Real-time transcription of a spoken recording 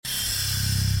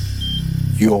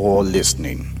You're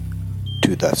listening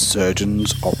to the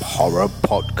Surgeons of Horror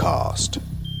podcast.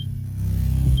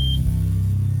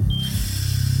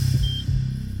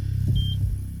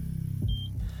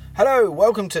 Hello,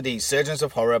 welcome to the Surgeons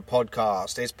of Horror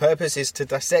podcast. Its purpose is to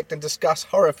dissect and discuss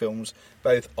horror films,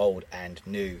 both old and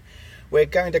new. We're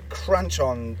going to crunch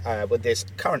on with this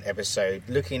current episode,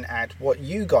 looking at what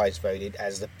you guys voted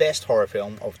as the best horror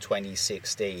film of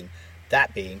 2016.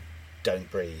 That being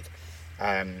Don't Breathe.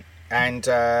 And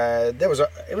it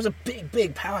was a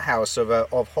big powerhouse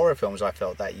of horror films, I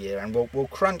felt, that year, and we'll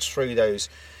crunch through those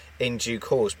in due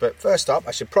course. But first up,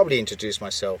 I should probably introduce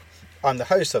myself. I'm the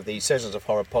host of the Surgeons of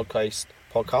Horror podcast.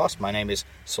 My name is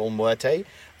Saul Muerte,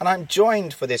 and I'm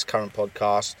joined for this current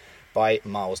podcast by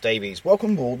Miles Davies.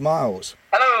 Welcome aboard, Miles.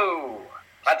 Hello,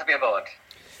 glad to be aboard.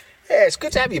 Yeah, it's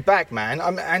good to have you back, man. I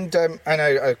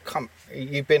know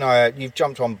you've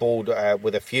jumped on board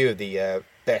with a few of the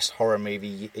best horror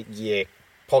movie year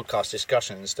podcast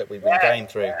discussions that we've been going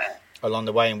through along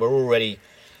the way, and we've already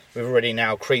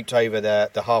now creeped over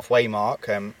the halfway mark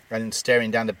and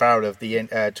staring down the barrel of the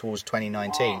towards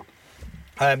 2019.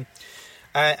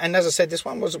 And as I said, this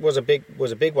one was a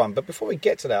big one. But before we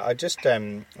get to that, I just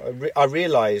I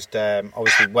realised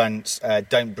obviously once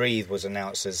Don't Breathe was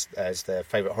announced as the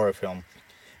favourite horror film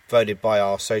voted by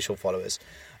our social followers,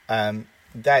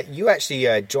 that you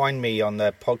actually joined me on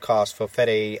the podcast for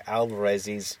Fede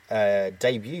Alvarez's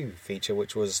debut feature,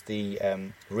 which was the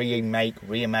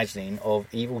reimagining of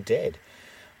Evil Dead.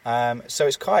 So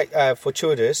it's quite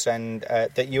fortuitous, and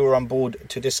that you were on board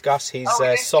to discuss his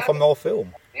sophomore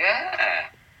film. Yeah,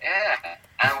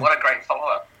 and what a great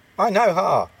follow-up. I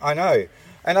know.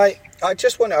 And I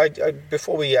just want to,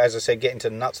 before we, as I said, get into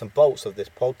the nuts and bolts of this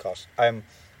podcast,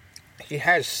 he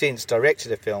has since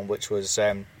directed a film which was...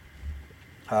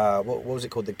 what was it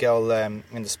called? The Girl in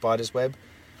the Spider's Web?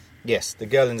 Yes, The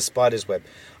Girl in the Spider's Web.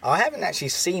 I haven't actually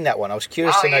seen that one. I was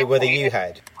curious to know whether you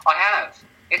had. I have.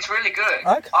 It's really good.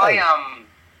 Okay.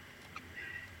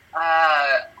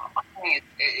 I think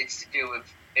it's to do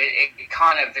with... It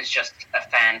kind of is just a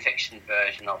fan fiction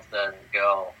version of the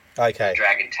girl with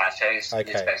dragon tattoos,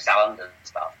 Lisbeth Salander and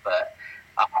stuff. But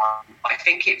I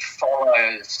think it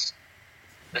follows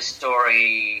the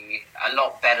story a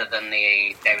lot better than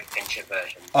the David Fincher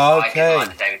version. I didn't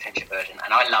like the David Fincher version,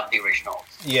 and I love the original.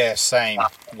 Yeah, same.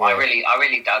 Yeah. I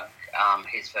really dug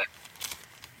his version.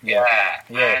 Yeah.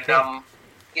 And I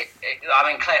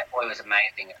mean, Claire Foy was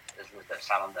amazing as Elizabeth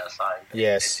Salander, so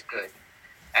it's good.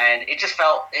 And it just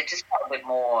felt a bit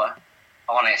more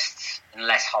honest and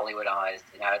less Hollywoodized,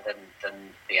 than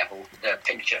the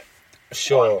Fincher.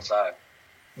 Sure. One, so.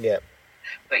 Yeah.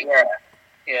 But yeah.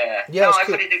 No, I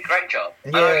thought he did a great job.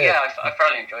 I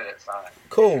thoroughly enjoyed it. So.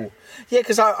 Cool. Yeah,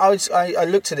 because I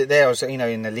looked at it there. I was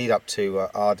in the lead up to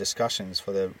our discussions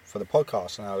for the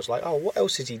podcast, and I was like, oh, what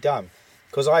else has he done?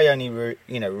 Because I only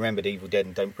remembered Evil Dead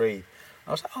and Don't Breathe.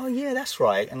 I was like, oh yeah, that's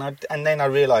right. And then I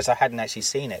realised I hadn't actually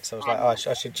seen it, so I was like, oh,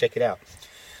 I should check it out.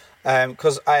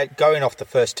 Because going off the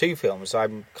first two films,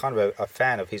 I'm kind of a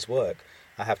fan of his work,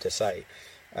 I have to say.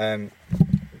 Yeah.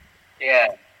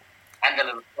 And the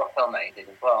little film that he did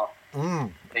as well. The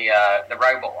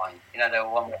robot one. The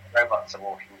one where the robots are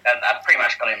walking. That pretty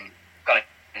much got him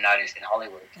noticed in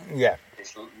Hollywood. Yeah.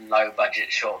 This low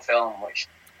budget short film, which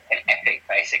is an epic,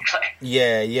 basically.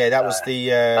 Yeah. That was the.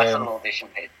 That's an audition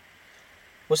piece.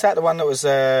 Was that the one that was?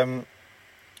 Was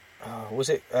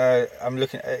it? I'm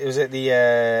looking. Was it the?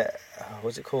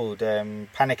 What's it called?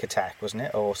 Panic Attack, wasn't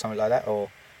it, or something like that? Or.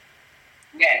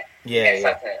 Yeah. Yes,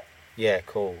 that's it. Yeah,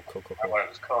 cool. What it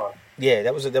was called? Yeah,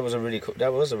 that was a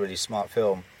really smart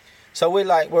film. So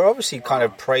we're obviously kind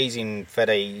of praising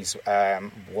Fede's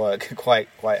work quite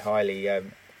highly.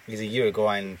 He's a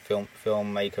Uruguayan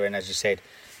filmmaker, and as you said,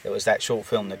 there was that short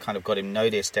film that kind of got him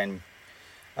noticed and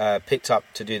picked up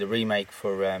to do the remake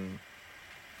for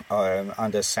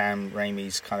under Sam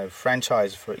Raimi's kind of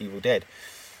franchise for Evil Dead.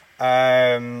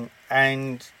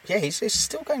 And yeah, he's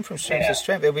still going from strength to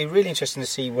strength. It'll be really interesting to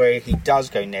see where he does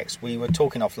go next. We were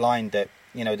talking offline that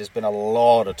there's been a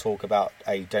lot of talk about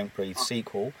a Don't Breathe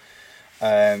sequel,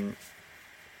 so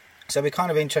it'll be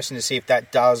kind of interesting to see if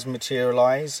that does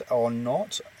materialise or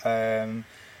not. I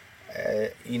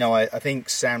think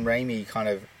Sam Raimi kind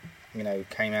of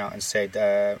came out and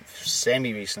said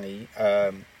semi recently,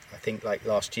 I think like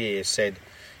last year, said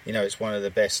it's one of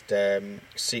the best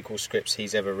sequel scripts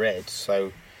he's ever read.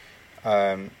 So,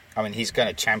 he's going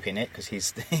to champion it because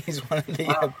he's one of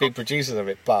the big producers of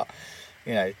it. But,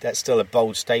 that's still a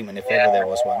bold statement if ever there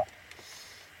was one.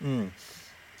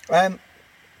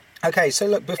 Okay, so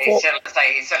look, before... He's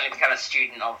certainly become a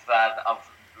student of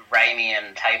Raimi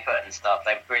and Taper and stuff,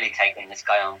 they've really taken this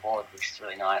guy on board, which is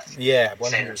really nice. Yeah,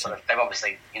 100%. Sort of, they've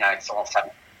obviously, someone's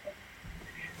having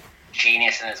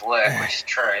genius in his work, which is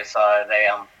true. So they,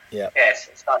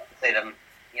 it's nice to see them,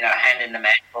 handing the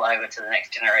mantle over to the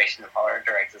next generation of horror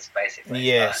directors, basically.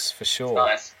 Yes, so, for sure. It's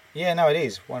nice. Yeah, no, it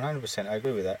is 100%. I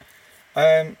agree with that.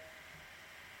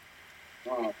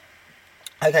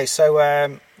 Okay,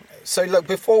 so look,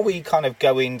 before we kind of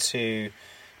go into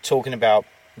talking about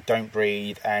Don't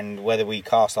Breathe and whether we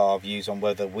cast our views on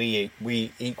whether we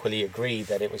equally agree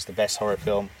that it was the best horror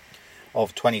film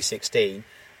of 2016,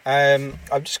 I'm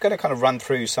just going to kind of run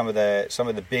through some of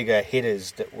the bigger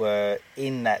hitters that were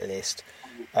in that list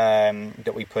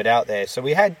that we put out there. So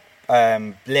we had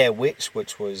Blair Witch,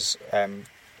 which was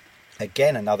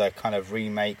again another kind of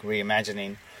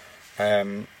reimagining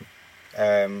from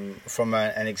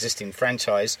an existing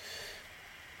franchise.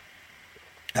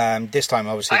 This time,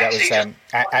 obviously, that was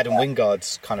Adam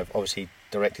Wingard's kind of obviously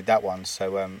directed that one.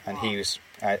 So, and he was,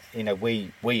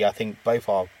 we I think both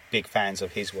are big fans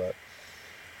of his work.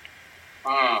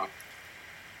 What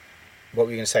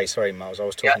were you going to say? Sorry, Miles, I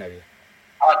was talking over you.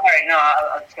 Oh, sorry, no,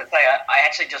 I was going to say, I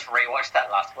actually just rewatched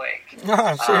that last week.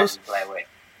 Oh, serious? Blair Witch.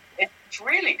 It's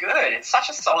really good. It's such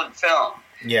a solid film.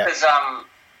 Yeah. Because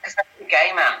there's a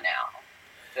game out now,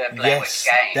 the Blair Witch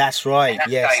game. That's right.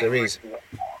 Yes, there is.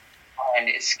 And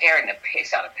it's scaring the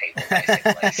piss out of people,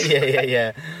 basically.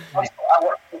 yeah. I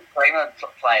watched Screamer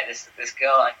play it, this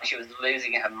girl, and she was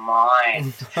losing her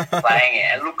mind playing it.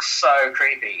 It looks so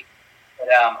creepy. But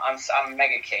I'm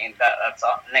mega keen. That's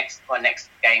my next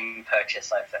game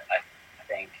purchase, I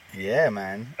think. Yeah,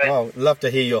 man. Well, love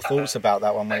to hear your thoughts about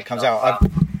that one when it comes out.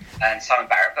 And Simon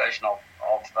Barrett version of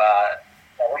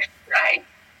Witch, great.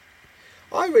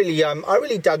 I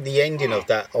really dug the ending of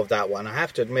that one. I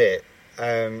have to admit.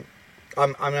 I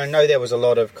know there was a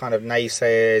lot of kind of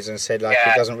naysayers and said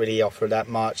it doesn't really offer that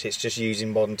much. It's just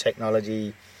using modern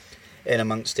technology in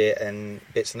amongst it and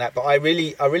bits and that. But I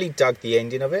really dug the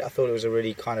ending of it. I thought it was a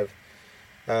really kind of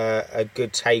a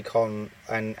good take on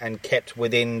and kept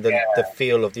within the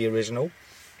feel of the original.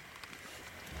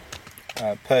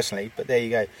 Personally, but there you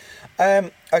go.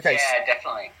 Okay. Yeah,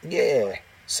 definitely. Yeah.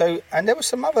 So, and there was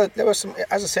some,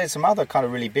 as I said, some other kind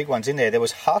of really big ones in there. There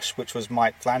was Hush, which was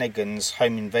Mike Flanagan's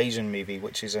home invasion movie,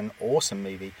 which is an awesome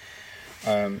movie.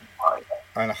 And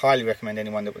I highly recommend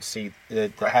anyone that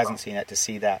hasn't seen it to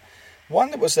see that. One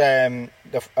that was kind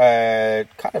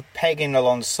of pegging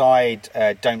alongside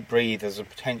Don't Breathe as a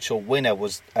potential winner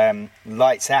was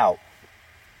Lights Out.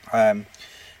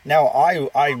 Now,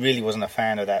 I really wasn't a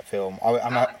fan of that film.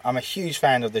 I'm a huge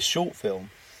fan of the short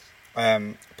film.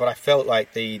 But I felt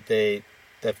like the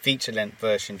feature length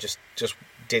version just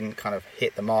didn't kind of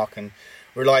hit the mark and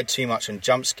relied too much on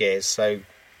jump scares. So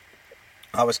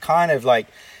I was kind of like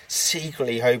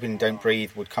secretly hoping Don't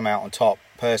Breathe would come out on top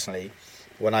personally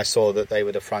when I saw that they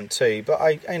were the front two. But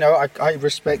I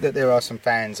respect that there are some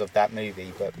fans of that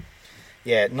movie, but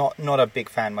yeah, not a big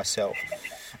fan myself.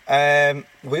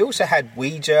 We also had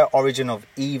Ouija, Origin of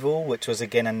Evil, which was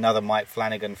again another Mike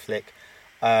Flanagan flick.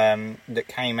 That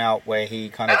came out where he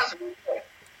kind of...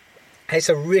 It's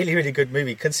a really, really good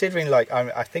movie, considering, like,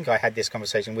 I think I had this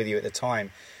conversation with you at the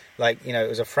time. Like, it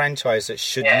was a franchise that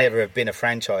should never have been a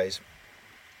franchise.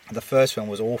 The first one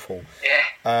was awful.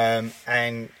 Yeah.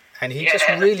 And he just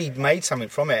really made something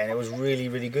from it, and it was really,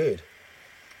 really good.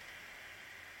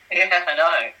 Yeah, I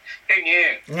know. Who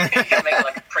knew? He could make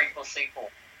like a prequel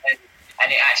sequel.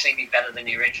 And it actually be better than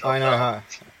the original. I know, huh?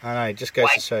 I know. It just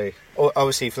goes to show.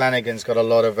 Obviously, Flanagan's got a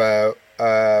lot of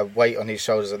weight on his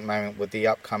shoulders at the moment with the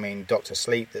upcoming Doctor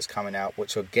Sleep that's coming out,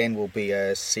 which again will be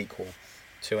a sequel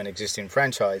to an existing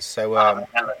franchise. So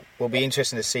will be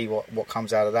interesting to see what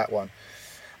comes out of that one.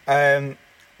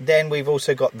 Then we've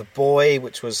also got The Boy,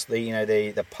 which was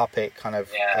the puppet kind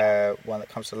of one that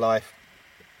comes to life.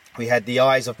 We had The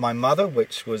Eyes of My Mother,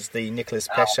 which was the Nicolas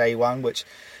Pesce one, which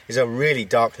is a really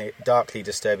darkly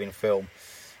disturbing film,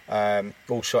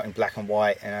 all shot in black and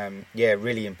white, and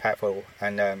really impactful.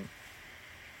 And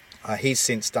he's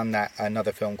since done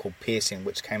another film called Piercing,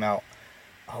 which came out,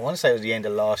 I want to say it was the end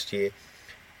of last year,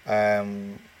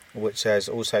 which has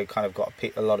also kind of got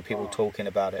a lot of people talking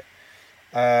about it.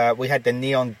 We had The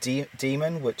Neon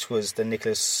Demon, which was the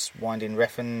Nicholas Winding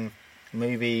Refn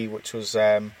movie, which was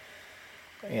the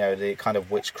kind of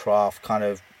witchcraft kind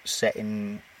of set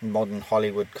in modern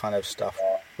Hollywood kind of stuff,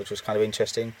 which was kind of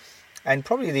interesting. And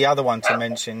probably the other one to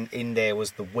mention in there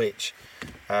was The Witch,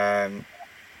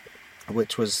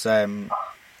 which was the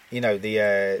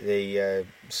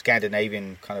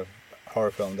Scandinavian kind of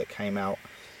horror film that came out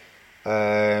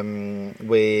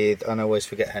with, I always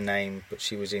forget her name, but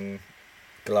she was in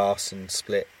Glass and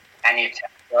Split. Anya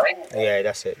Taylor-Joy. Yeah,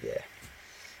 that's it. Yeah.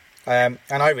 And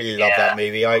I really love that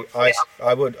movie. I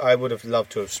would have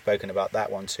loved to have spoken about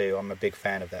that one too. I'm a big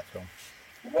fan of that film.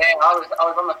 Yeah, I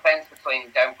was on the fence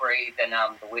between Don't Breathe and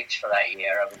The Witch for that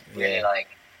year. I was really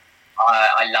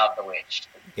I love The Witch.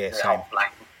 Yeah, same.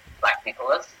 Black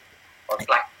Nicholas or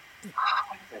Black.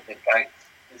 The goat.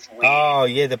 It's weird. Oh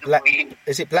yeah, the Black. Weird.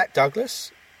 Is it Black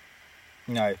Douglas?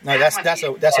 No,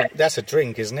 that's a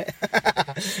drink, isn't it?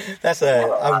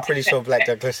 I'm pretty sure Black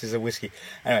Douglas is a whiskey.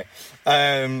 Anyway,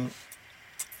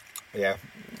 yeah,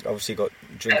 obviously got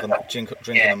drink on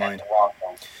the mind.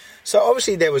 So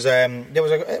obviously it was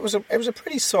a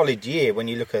pretty solid year when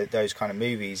you look at those kind of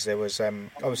movies. There was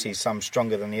obviously some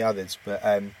stronger than the others, but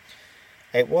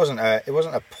it wasn't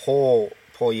a poor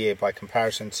year by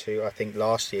comparison to, I think,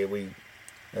 last year. We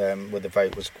where the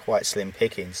vote was quite slim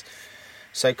pickings.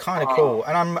 So kind of cool,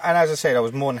 and as I said, I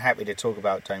was more than happy to talk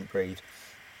about Don't Breathe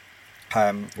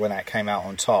when that came out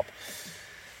on top.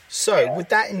 So with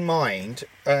that in mind,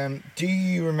 do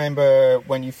you remember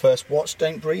when you first watched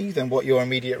Don't Breathe and what your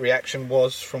immediate reaction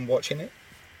was from watching it?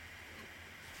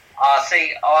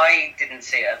 See, I didn't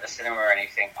see it at the cinema or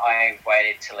anything. I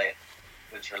waited till it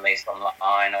was released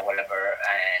online or whatever,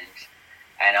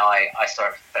 and I saw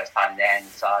it for the first time then.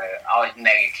 So I was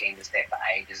mega keen to stay for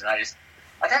ages, and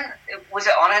was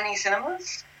it on any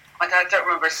cinemas? I don't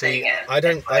remember seeing it. I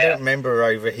don't remember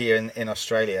over here in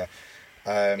Australia.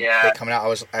 It coming out.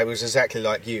 I was exactly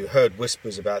like you. Heard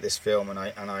whispers about this film, and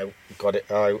I got it.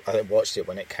 I watched it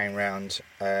when it came round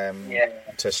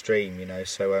to stream. You know,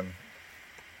 so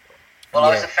I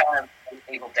was a fan of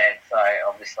Evil Dead, so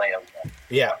obviously I was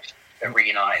the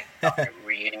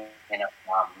reuniting of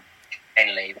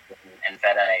Henley and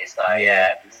Fede. So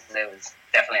it was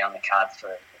definitely on the cards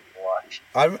for watch.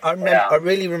 I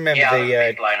really remember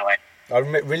blown away. I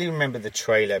really remember the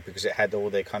trailer because it had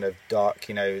all the kind of dark,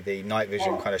 the night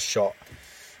vision kind of shot,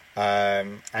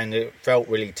 and it felt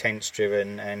really tense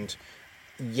driven. And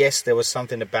yes, there was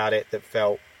something about it that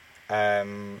felt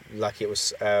like it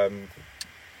was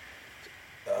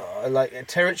like a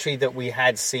territory that we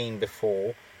had seen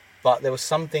before, but there was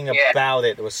something about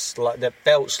it that was that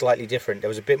felt slightly different. There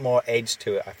was a bit more edge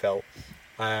to it, I felt.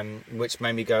 Which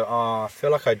made me go, I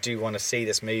feel like I do want to see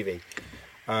this movie.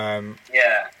 And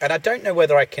I don't know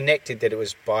whether I connected that it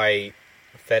was by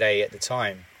Fede at the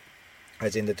time,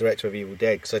 as in the director of Evil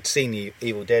Dead, because I'd seen the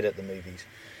Evil Dead at the movies.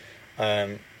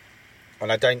 And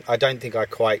I don't think I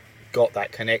quite got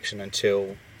that connection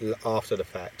until after the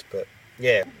fact, but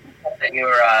yeah.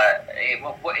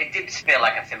 It did feel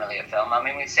like a familiar film. I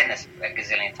mean, we've seen this a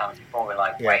gazillion times before. We're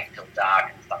like, Wait Till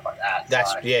Dark and stuff like that.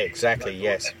 Exactly,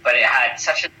 yes. But it had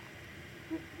such a...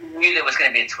 You knew there was going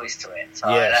to be a twist to it. So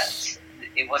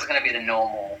it wasn't going to be the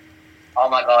normal, oh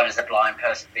my God, is a blind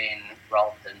person being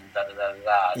robbed and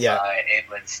da-da-da-da-da. Yeah. So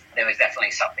there was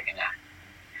definitely something in that.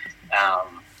 I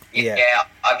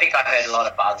think I heard a lot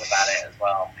of buzz about it as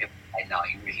well. People say, no,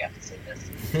 you really have to see this.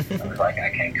 I was like,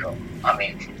 okay, cool. I'm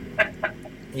in.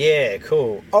 Yeah,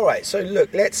 cool. All right, so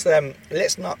look, let's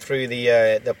nut through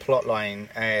the plot line,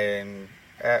 and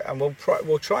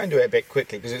we'll try and do it a bit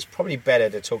quickly because it's probably better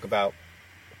to talk about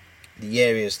the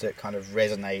areas that kind of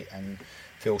resonate and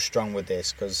feel strong with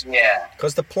this because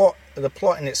the plot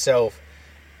in itself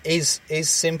is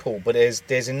simple, but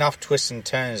there's enough twists and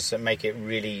turns that make it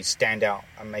really stand out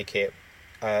and make it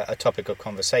a topic of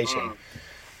conversation.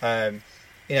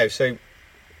 So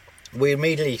we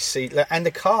immediately see, and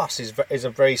the cast is a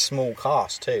very small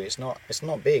cast too. It's not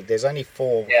big. There's only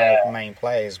 4 kind of main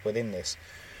players within this,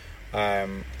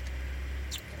 and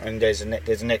there's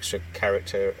an extra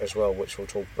character as well, which we'll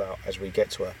talk about as we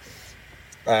get to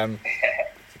her.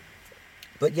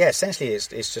 But yeah, essentially it's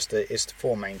the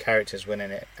 4 main characters within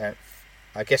it.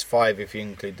 I guess 5 if you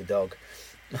include the dog.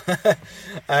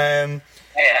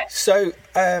 So,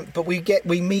 but we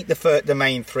meet the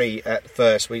main 3 at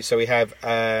first. We have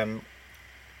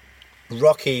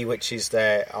Rocky, which is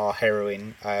our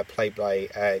heroine, played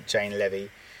by Jane Levy,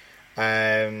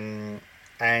 and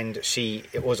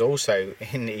it was also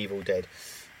in The Evil Dead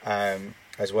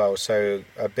as well. So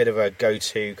a bit of a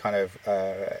go-to kind of,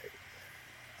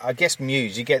 I guess,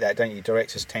 muse. You get that, don't you?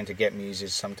 Directors tend to get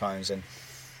muses sometimes, and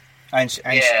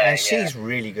she's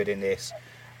really good in this.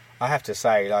 I have to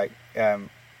say, like,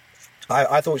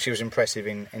 I thought she was impressive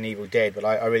in Evil Dead, but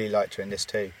I really liked her in this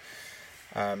too.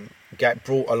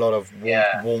 Brought a lot of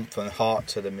warmth and heart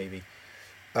to the movie.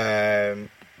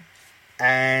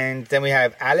 And then we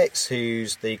have Alex,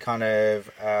 who's the kind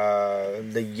of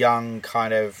the young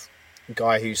kind of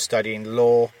guy who's studying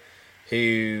law,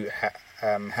 who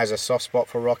has a soft spot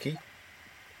for Rocky.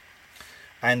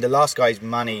 And the last guy's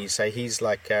money, so he's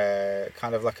like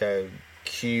kind of like a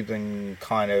Cuban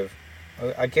kind of,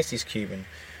 I guess he's Cuban,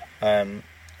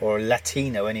 or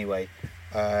Latino anyway,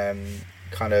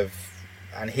 kind of,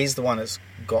 and he's the one that's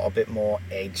got a bit more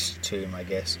edge to him, I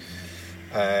guess,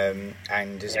 and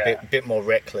is a bit more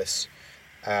reckless.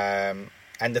 And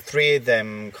the three of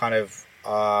them kind of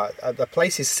are, the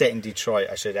place is set in Detroit,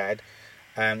 I should add,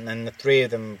 and the three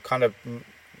of them kind of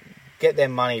get their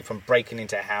money from breaking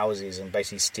into houses and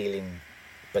basically stealing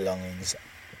belongings.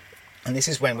 And this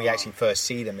is when we actually first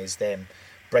see them, is them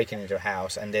breaking into a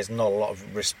house, and there's not a lot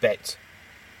of respect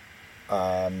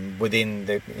within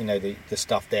the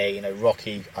stuff there.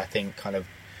 Rocky, I think, kind of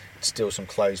steals some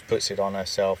clothes, puts it on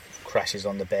herself, crashes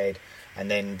on the bed, and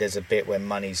then there's a bit where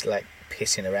Money's like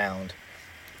pissing around,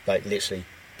 like literally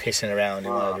pissing around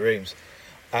in one of the rooms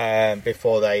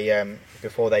before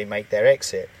they make their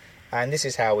exit. And this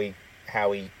is how we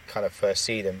kind of first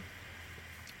see them.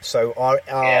 So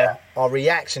our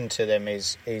reaction to them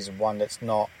is one that's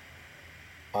not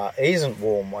isn't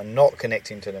warm. We're not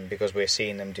connecting to them because we're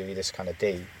seeing them do this kind of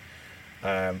deed.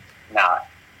 No.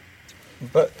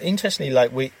 But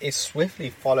interestingly, it's swiftly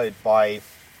followed by.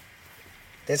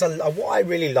 What I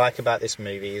really like about this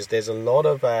movie is there's a lot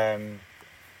of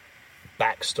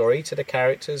backstory to the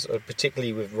characters,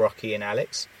 particularly with Rocky and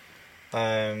Alex.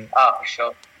 For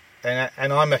sure.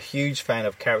 And I'm a huge fan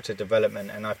of character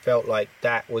development, and I felt like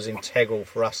that was integral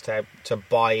for us to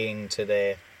buy into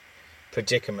their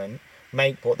predicament,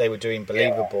 make what they were doing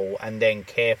believable, and then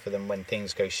care for them when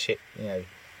things go shit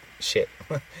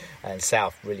and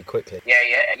south really quickly. Yeah,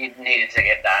 you needed to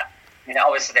get that.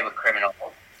 Obviously they were criminals,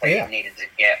 so you needed to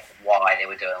get why they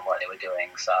were doing what they were doing.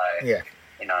 So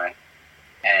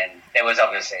and there was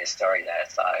obviously a story there.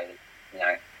 So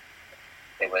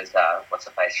there was what's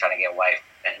the face trying to get away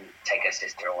and take her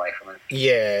sister away from him.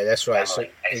 Yeah, that's right. So,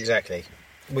 exactly.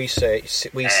 We see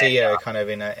her kind of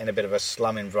in a bit of a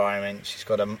slum environment. She's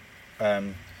got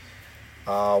I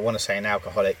want to say an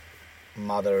alcoholic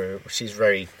mother. She's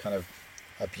very kind of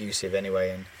abusive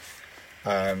anyway,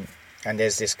 and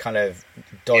there's this kind of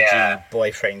dodgy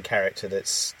boyfriend character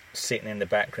that's sitting in the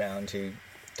background who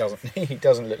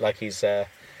doesn't look like he's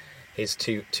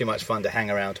too much fun to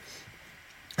hang around.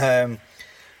 No.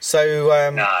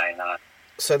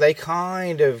 So they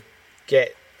kind of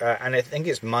get, and I think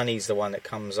it's Money's the one that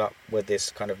comes up with this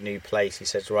kind of new place. He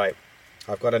says, right,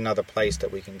 I've got another place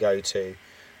that we can go to.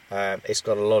 It's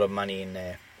got a lot of money in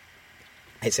there.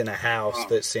 It's in a house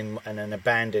that's in an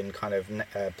abandoned kind of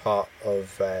part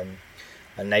of a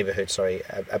neighborhood,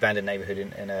 abandoned neighborhood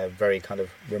in a very kind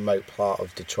of remote part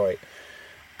of Detroit.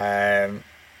 And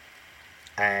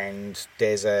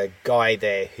there's a guy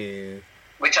there who...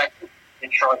 Which I think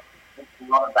Detroit, a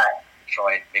lot of that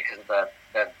Detroit, because of a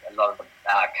lot of the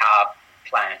car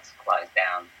plants closed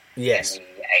down in the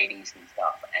 80s and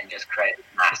stuff, and just created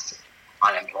mass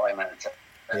unemployment. So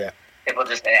people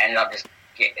just ended up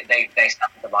they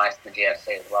suffered the most in the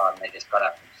GFC as well, and they just got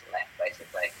up and just left,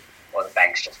 basically. Or the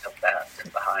banks just took the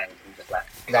homes and just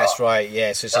left. That's right,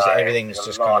 yeah. So it's just everything's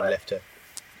just kind of left to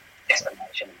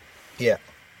destination. Yeah.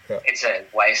 It's a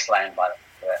wasteland by the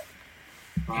way.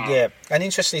 Yeah, and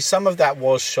interestingly, some of that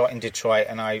was shot in Detroit,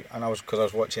 and I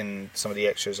was watching some of the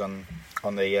extras on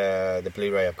the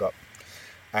Blu-ray I've got,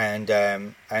 and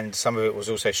some of it was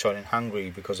also shot in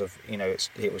Hungary because of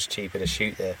it was cheaper to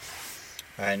shoot there.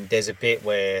 And there's a bit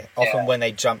where often when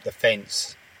they jump the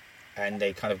fence and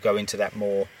they kind of go into that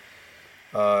more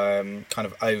kind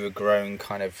of overgrown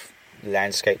kind of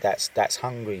landscape, that's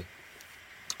Hungary.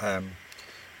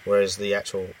 Whereas the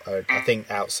actual, I think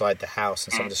outside the house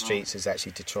and some of the streets is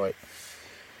actually Detroit.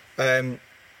 So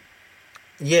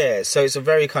it's a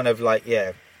very kind of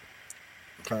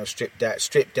kind of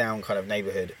stripped down kind of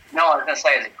neighborhood. No, I was going to say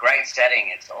it's a great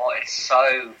setting. It's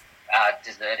so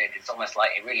deserted. It's almost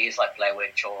like, it really is like Blair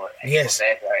Witch or Evil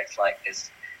Dead, where it's like this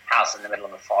house in the middle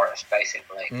of a forest,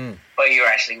 basically. But you're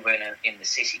actually in the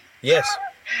city. Yes.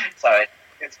 So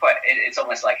it's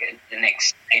almost like the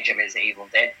next stage of his Evil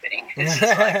Dead thing. It's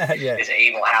just like there's an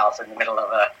evil house in the middle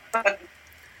of a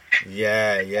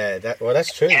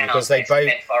that's true, because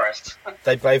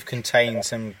they both contain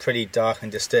some pretty dark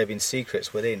and disturbing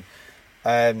secrets within.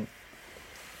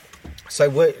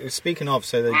 Speaking of,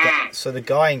 the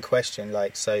guy in question,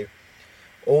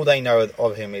 all they know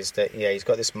of him is that he's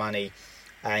got this money,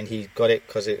 and he got it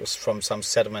because it was from some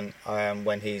settlement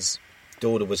when his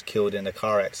daughter was killed in a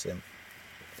car accident.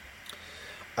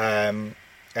 And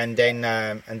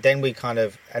then we kind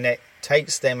of, and it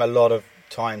takes them a lot of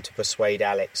time to persuade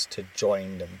Alex to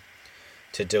join them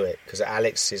to do it, because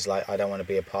Alex is like, I don't want to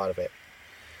be a part of it.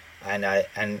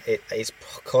 and it's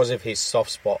because of his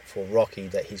soft spot for Rocky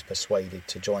that he's persuaded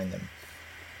to join them.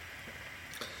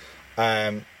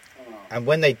 And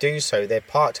when they do so, they're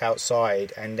parked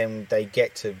outside, and then they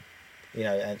get to,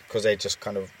 because they're just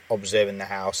kind of observing the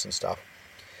house and stuff.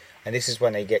 And this is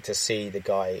when they get to see the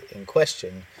guy in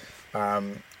question.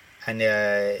 And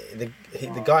the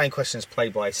guy in question is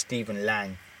played by Stephen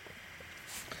Lang,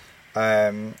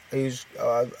 who's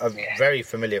a very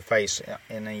familiar face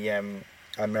in the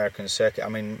American circuit. I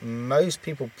mean, most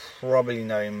people probably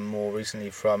know him more recently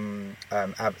from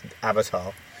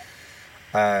Avatar.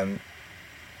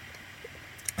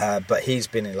 But he's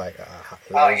been in like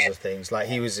loads of things. Like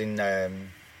he was in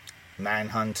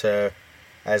Manhunter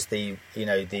as the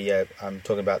I'm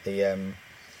talking about the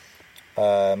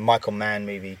Michael Mann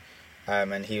movie,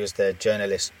 and he was the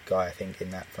journalist guy, I think, in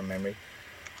that from memory.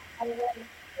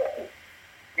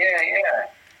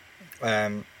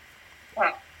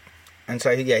 And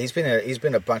so he's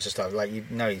been a bunch of stuff. Like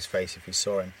his face if you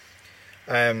saw him.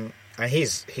 And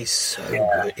he's so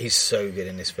good. He's so good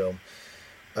in this film.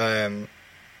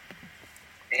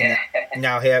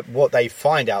 Now here, what they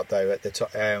find out though at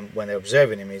the when they're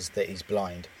observing him is that he's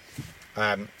blind,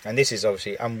 and this is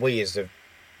obviously, and we as the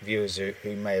viewers who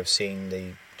may have seen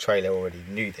the trailer already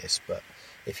knew this, but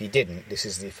if you didn't, this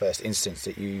is the first instance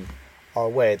that you are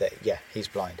aware that he's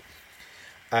blind,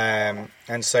 and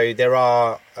so there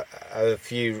are a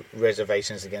few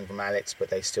reservations again from Alex, but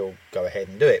they still go ahead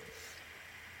and do it,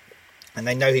 and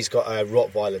they know he's got a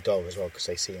Rottweiler dog as well because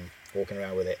they see him walking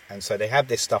around with it, and so they have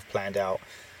this stuff planned out,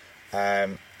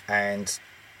 and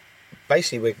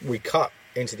basically we cut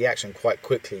into the action quite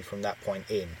quickly from that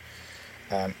point in,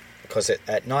 because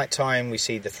at night time we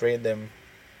see the three of them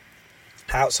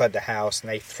outside the house, and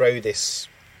they throw this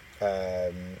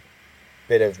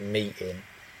bit of meat in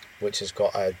which has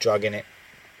got a drug in it.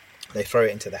 They throw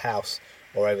it into the house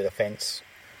or over the fence,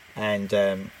 and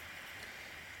the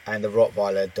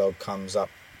Rottweiler dog comes up,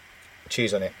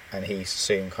 chews on it, and he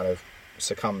soon kind of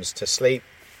succumbs to sleep.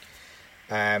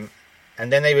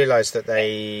 And then they realise that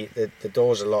the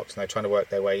doors are locked, and they're trying to work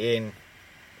their way in.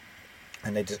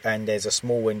 And there's a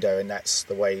small window, and that's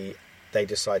the way they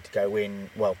decide to go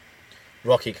in. Well,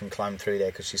 Rocky can climb through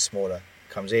there because she's smaller.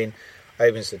 Comes in,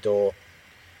 opens the door,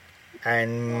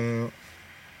 and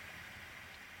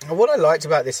what I liked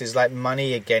about this is like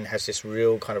Money again has this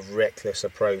real kind of reckless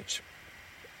approach,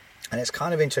 and it's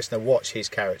kind of interesting to watch his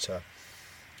character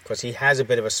because he has a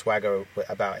bit of a swagger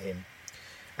about him,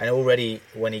 and already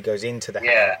when he goes into the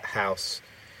house,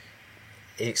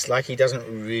 it's like he doesn't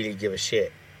really give a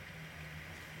shit,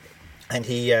 and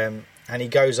he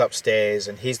goes upstairs,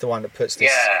 and he's the one that puts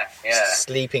this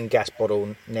sleeping gas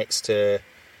bottle next to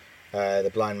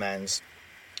the blind man's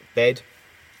bed,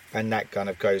 and that kind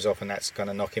of goes off, and that's going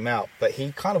to knock him out. But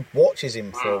he kind of watches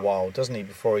him for a while, doesn't he,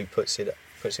 before he puts it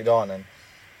on, and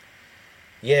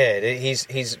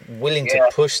he's willing to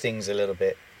push things a little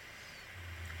bit.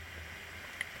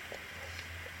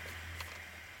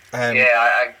 And you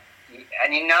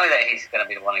know that he's going to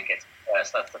be the one who gets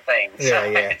first. That's the thing. So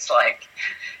it's like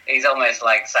he's almost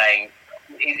like saying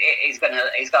he's got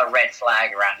a red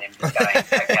flag around him, just going,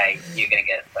 "Okay, you're going to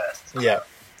get it first." Yeah,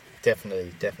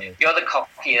 definitely. You're the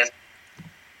cockiest.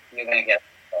 You're going to get it first.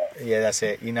 Yeah, that's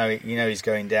it. You know he's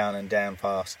going down and down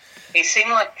fast. He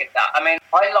seemed like, I mean,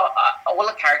 all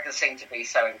the characters seem to be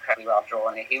so incredibly well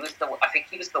drawn. I think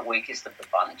he was the weakest of the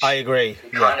bunch. I agree.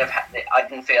 I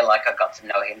didn't feel like I got to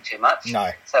know him too much.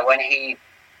 No. So when he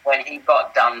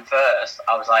got done first,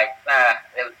 I was like,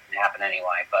 it wouldn't happen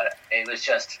anyway. But it was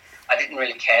just, I didn't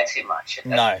really care too much.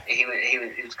 No. He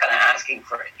was kind of asking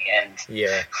for it in the end.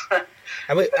 Yeah.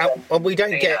 And we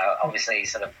don't get... obviously,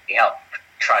 sort of, he helped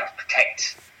try to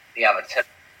protect the other two.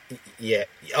 Yeah.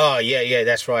 Oh, yeah.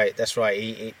 That's right.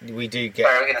 We do get.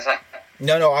 What were we going to say?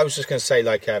 No. I was just going to say,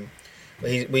 like,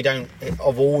 we don't,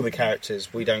 of all the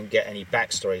characters, we don't get any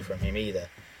backstory from him either.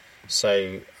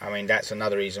 So, I mean, that's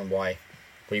another reason why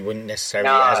we wouldn't necessarily,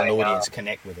 as an audience,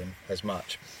 connect with him as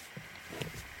much.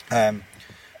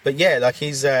 But yeah, like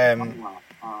he's still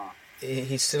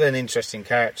an interesting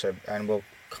character, and we'll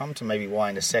come to maybe why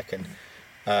in a second,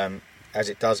 as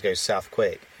it does go south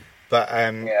quick. But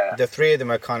the three of them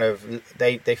are kind of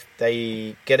they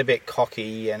get a bit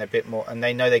cocky and a bit more, and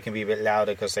they know they can be a bit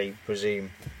louder because they presume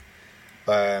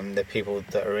the people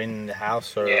that are in the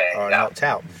house are knocked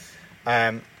out,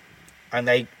 and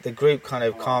the group kind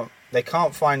of can't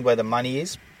find where the money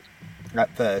is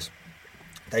at first.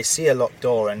 They see a locked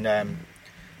door, and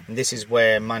this is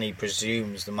where Money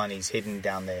presumes the money's hidden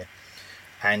down there,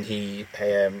 and he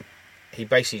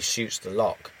basically shoots the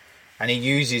lock, and he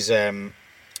uses a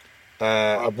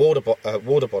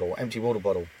empty water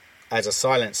bottle, as a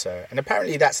silencer, and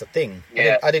apparently that's a thing.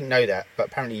 Yeah. I didn't know that, but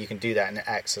apparently you can do that, and it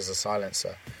acts as a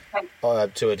silencer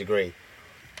to a degree.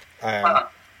 I'll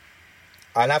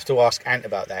have to ask Ant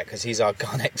about that because he's our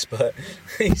gun expert.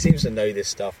 He seems to know this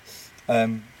stuff.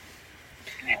 But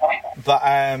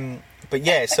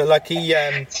yeah, so like he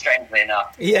strangely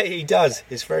enough, yeah, he does.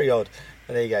 It's very odd.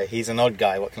 But there you go. He's an odd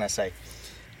guy. What can I say?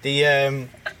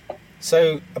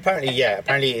 So apparently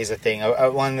it is a thing.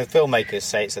 One of the filmmakers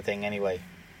say it's a thing anyway,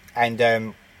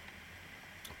 and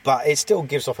but it still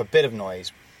gives off a bit of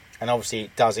noise, and obviously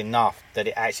it does enough that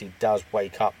it actually does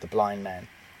wake up the blind man.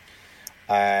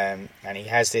 And he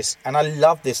has this, and I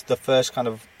love this. The first kind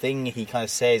of thing he kind of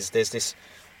says, there's this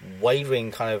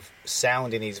wavering kind of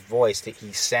sound in his voice that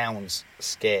he sounds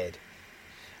scared,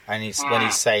 and when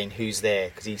he's saying who's there,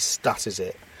 because he stutters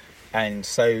it, and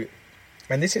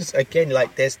this is again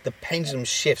like there's the pendulum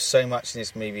shifts so much in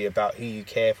this movie about who you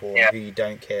care for and who you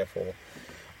don't care for,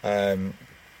 and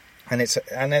it's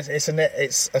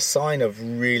a sign of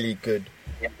really good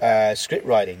script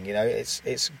writing. You know, it's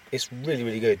really,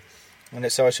 really good. And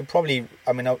so I should probably,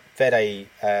 Fede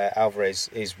Alvarez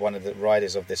is one of the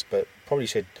writers of this, but probably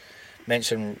should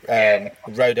mention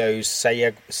Rodo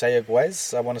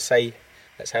Sayegüez. I want to say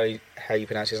that's how you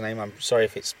pronounce his name. I'm sorry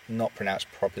if it's not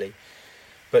pronounced properly,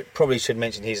 but probably should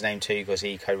mention his name too because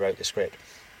he co-wrote the script.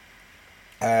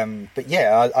 But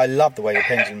yeah, I love the way the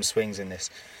pendulum swings in this.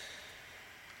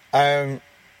 Yeah,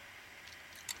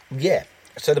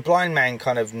 so the blind man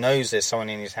kind of knows there's someone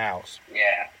in his house.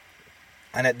 Yeah.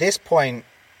 And at this point,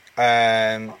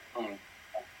 so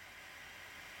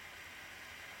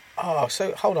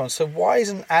hold on. So why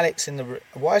isn't Alex in the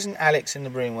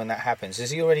room when that happens?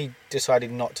 Has he already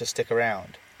decided not to stick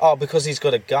around? Oh, because he's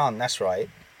got a gun. That's right.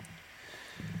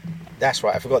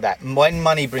 I forgot that. When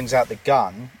Money brings out the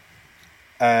gun,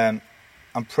 I'm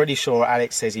pretty sure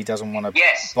Alex says he doesn't want to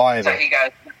buy it. So he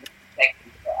goes.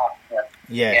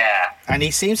 Yeah. And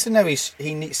he seems to know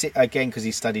he needs it again because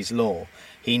he studies law.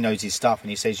 He knows his stuff, and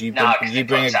he says, "You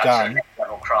bring a gun."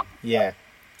 Yeah,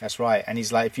 that's right. And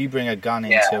he's like, "If you bring a gun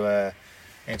into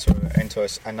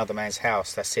another man's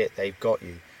house, that's it. They've got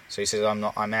you." So he says,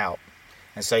 I'm out."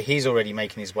 And so he's already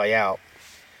making his way out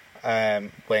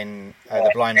when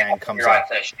the blind man comes out.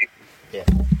 Yeah.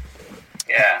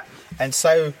 And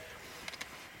so,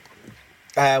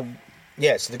 so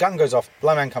the gun goes off.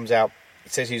 Blind man comes out. He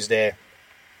says who's there.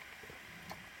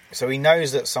 So he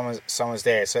knows that someone's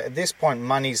there. So at this point,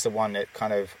 Money's the one that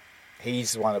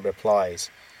he's the one that replies,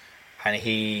 and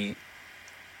he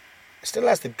still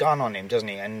has the gun on him, doesn't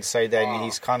he? And so then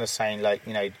he's kind of saying like,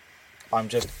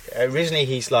 originally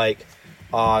he's like,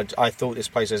 I thought this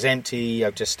place was empty.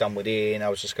 I've just stumbled in. I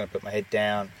was just going to put my head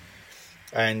down.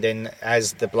 And then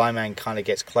as the blind man kind of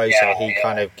gets closer, he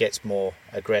kind of gets more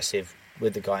aggressive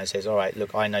with the guy and says, "All right,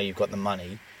 look, I know you've got the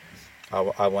money.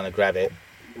 I want to grab it.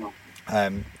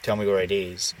 Tell me where it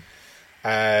is."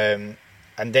 And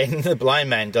then the blind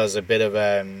man does a bit of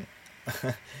I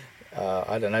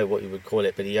don't know what you would call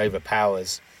it, but he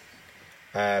overpowers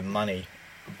Money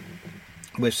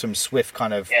with some swift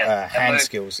kind of hand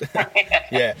skills.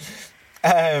 Yeah.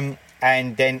 And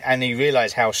he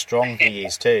realizes how strong he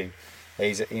is too.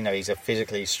 He's a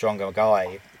physically stronger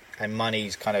guy, and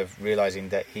Money's kind of realizing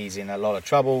that he's in a lot of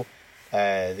trouble.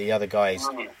 The other guys,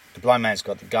 the blind man's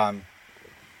got the gun.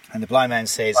 And the blind man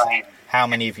says, "How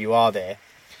many of you are there?"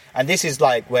 And this is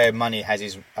like where Money has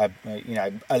his, a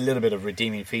little bit of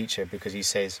redeeming feature, because he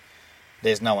says,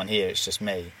 "There's no one here. It's just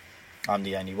me. I'm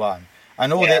the only one."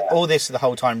 And all this the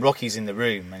whole time, Rocky's in the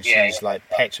room, and she's like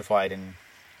petrified and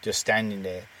just standing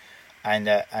there. And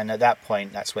at that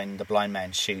point, that's when the blind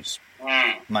man shoots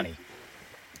Money,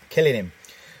 killing him.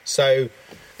 So,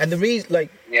 and the reason,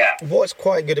 what's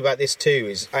quite good about this too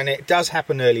is, and it does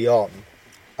happen early on.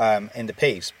 In the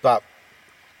piece, but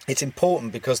it's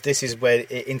important because this is where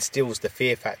it instills the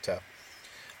fear factor.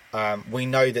 We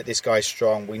know that this guy's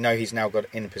strong. We know he's now got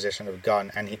in possession of a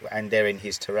gun, and they're in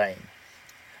his terrain.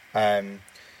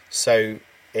 So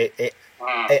it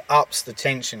ups the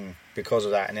tension because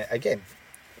of that, and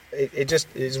it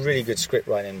just is really good script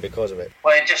writing because of it.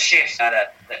 Well, it just shifts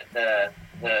that the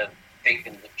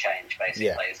victims have changed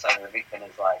basically. So the victim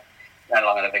is like no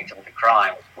longer the victim of the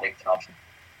crime, it's the victim of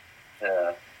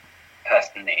the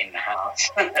person in the house.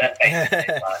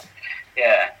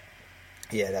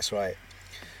 Yeah, that's right.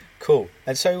 Cool.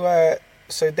 And so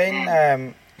then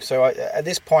at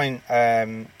this point,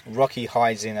 Rocky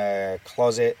hides in a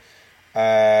closet.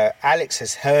 Alex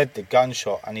has heard the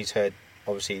gunshot, and he's heard,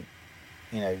 obviously,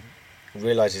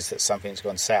 realizes that something's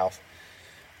gone south.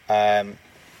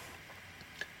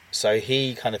 So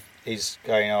he kind of is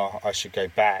going, "Oh, I should go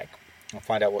back and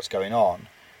find out what's going on."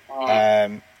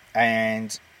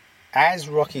 And as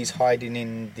Rocky's hiding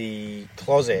in the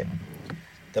closet,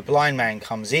 the blind man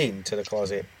comes in to the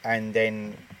closet and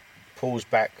then pulls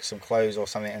back some clothes or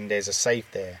something, and there's a safe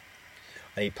there.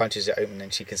 And he punches it open,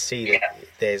 and she can see that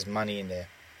there's money in there.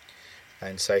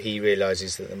 And so he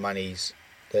realises that the money's...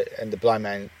 and the blind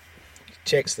man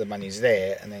checks the money's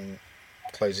there and then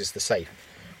closes the safe.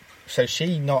 So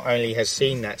she not only has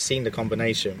seen the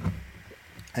combination,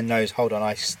 and knows, hold on,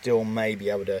 I still may be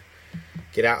able to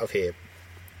get out of here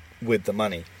with the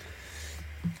money.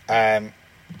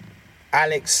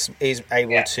 Alex is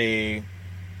able to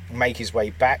make his way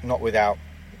back, not without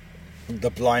the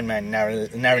blind man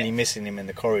narrowly missing him in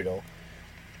the corridor.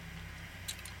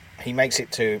 He makes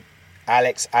it to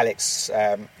Alex. Alex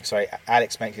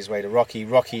makes his way to Rocky.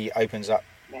 Rocky opens up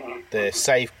the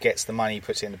safe, gets the money,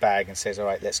 puts it in the bag, and says, all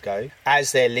right, let's go.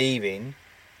 As they're leaving,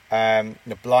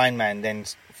 the blind man then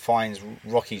finds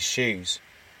Rocky's shoes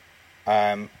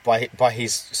by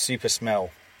his super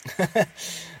smell.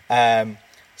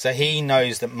 So he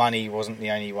knows that money wasn't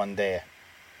the only one there.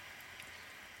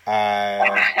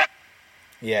 And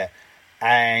yeah,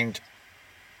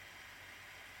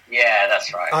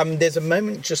 that's right. There's a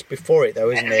moment just before it,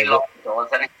 though, isn't there?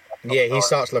 He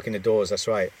starts locking the doors. That's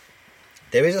right.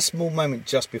 There is a small moment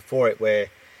just before it where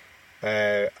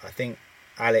I think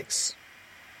Alex...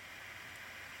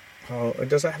 Oh,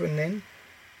 does that happen then?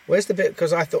 Where's the bit?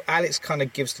 Because I thought Alex kind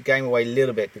of gives the game away a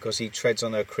little bit because he treads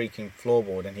on a creaking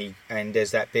floorboard, and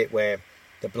there's that bit where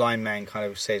the blind man kind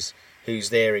of says, "Who's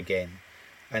there again?"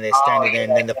 And they're standing there,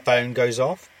 and then the phone goes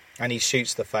off, and he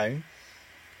shoots the phone.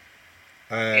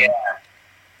 I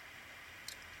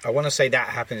want to say that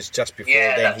happens just before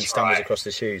then he stumbles across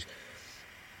the shoes.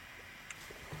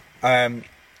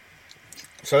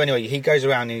 So anyway, he goes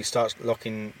around and he starts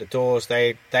locking the doors.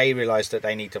 They realise that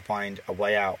they need to find a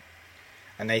way out,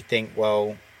 and they think,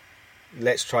 well,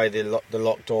 let's try the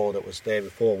locked door that was there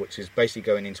before, which is basically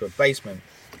going into a basement.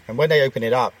 And when they open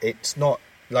it up, it's not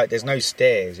like there's no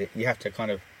stairs. You have to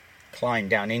kind of climb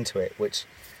down into it, which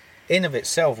in of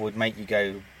itself would make you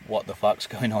go, what the fuck's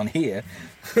going on here?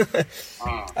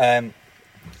 And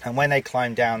when they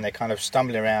climb down, they're kind of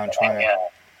stumbling around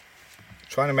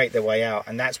trying to make their way out,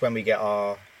 and that's when we get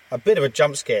a bit of a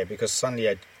jump scare, because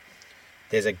suddenly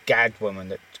there's a gagged woman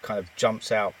that kind of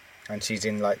jumps out, and she's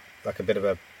in like a bit of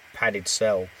a padded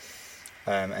cell,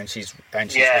 and she's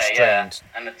restrained. Yeah,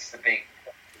 and it's the big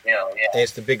reveal. Yeah,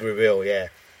 it's the big reveal. Yeah,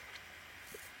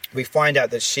 we find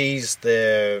out that she's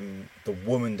the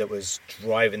woman that was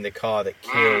driving the car that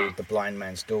killed the blind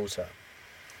man's daughter.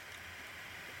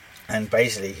 And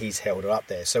basically, he's held her up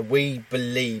there. So we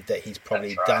believe that he's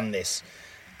probably done this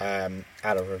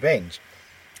out of revenge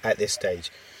at this stage.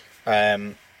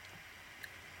 And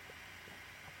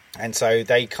so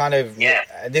they kind of...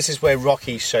 This is where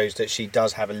Rocky shows that she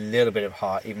does have a little bit of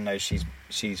heart, even though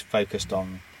she's focused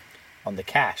on the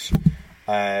cash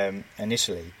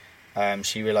initially.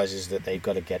 She realises that they've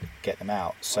got to get them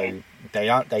out. So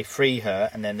they free her,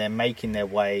 and then they're making their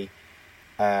way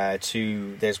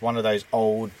to... There's one of those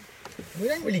old... We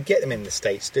don't really get them in the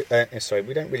States. We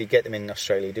don't really get them in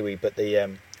Australia, do we? But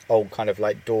the old kind of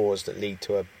like doors that lead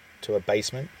to a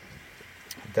basement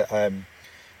that are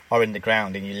in the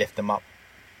ground, and you lift them up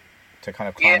to kind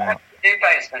of climb out. Yeah,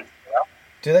 basements.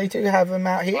 Do they have them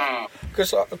out here?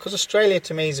 Because Australia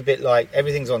to me is a bit like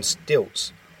everything's on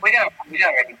stilts. We don't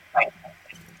really.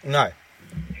 No.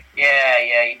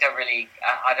 Yeah, you don't really.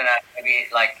 I don't know. Maybe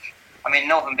like. I mean,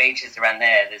 Northern Beaches around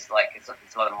there, there's a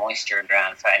lot of moisture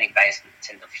around, so any basements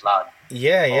tend to flood.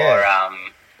 Yeah. Or,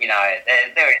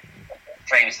 they're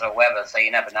extreme sort of weather, so you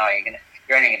never know.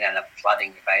 You're only going to end up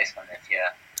flooding your basement if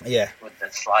you're with the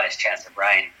slightest chance of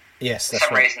rain. Yes, For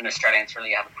some reason, Australians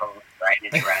really have a problem with rain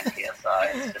around here, so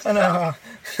it's just any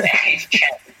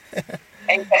chance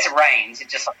it rains, it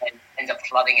just ends up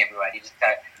flooding everywhere. You just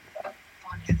go, what the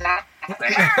fuck did that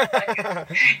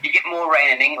happen? You get more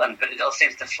rain in England, but it all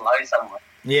seems to flow somewhere.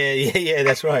 Yeah,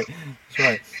 that's right.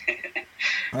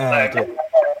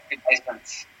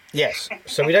 Yes,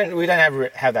 so we don't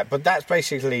have that, but that's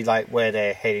basically like where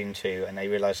they're heading to, and they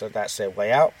realise that that's their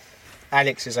way out.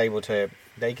 Alex is able to.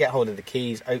 They get hold of the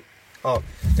keys. They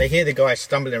hear the guy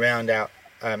stumbling around out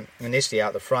initially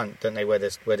out the front, don't they? Where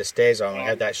the stairs are. And we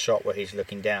have that shot where he's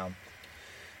looking down.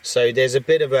 So there's a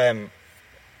bit of a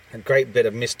great bit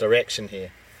of misdirection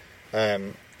here.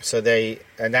 And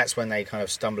that's when they kind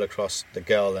of stumble across the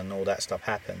girl, and all that stuff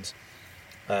happens.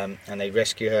 And they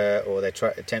rescue her, or they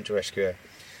attempt to rescue her.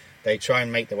 They try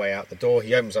and make their way out the door.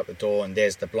 He opens up the door, and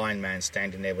there's the blind man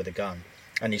standing there with a gun.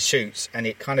 And he shoots, and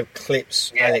it kind of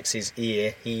clips Alex's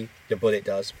ear. The bullet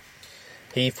does.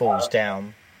 He falls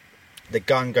down. the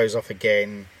gun goes off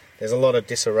again. There's a lot of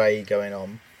disarray going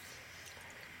on.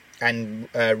 And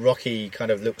Rocky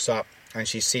kind of looks up and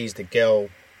she sees the girl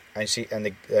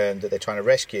that they're trying to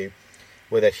rescue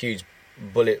with a huge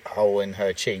bullet hole in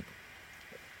her cheek.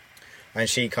 And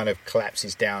she kind of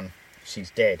collapses down.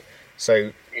 She's dead.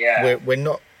 So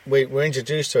we're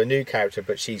introduced to a new character,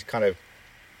 but she's kind of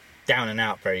down and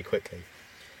out very quickly.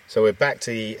 So we're back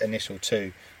to the initial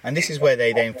two. And this is where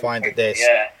they then find that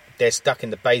they're stuck in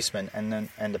the basement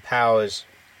and the power's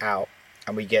out,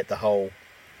 and we get the whole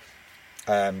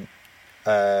POV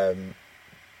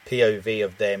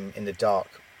of them in the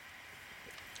dark,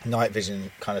 night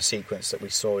vision kind of sequence that we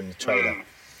saw in the trailer.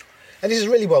 And this is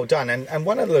really well done. And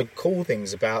one of the cool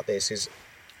things about this is,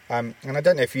 and I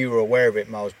don't know if you were aware of it,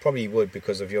 Miles, probably you would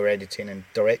because of your editing and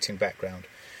directing background,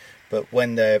 but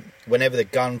whenever the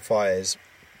gun fires,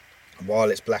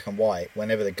 while it's black and white,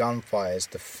 whenever the gun fires,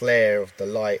 the flare of the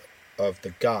light of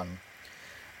the gun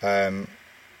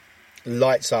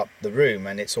lights up the room,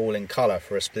 and it's all in colour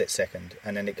for a split second,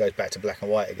 and then it goes back to black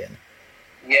and white again.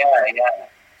 Yeah.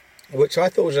 Which I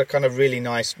thought was a kind of really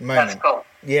nice moment. That's cool.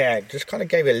 Yeah, just kind of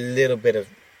gave it a little bit of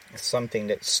something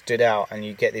that stood out, and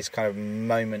you get this kind of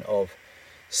moment of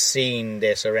seeing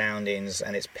their surroundings,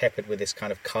 and it's peppered with this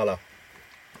kind of colour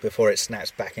before it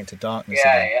snaps back into darkness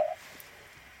again. Yeah.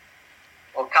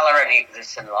 Well, colour only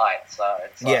exists in light, so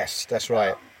it's like, yes, that's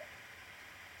right.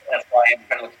 That's why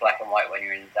everything looks black and white when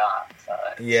you're in the dark. So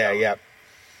yeah.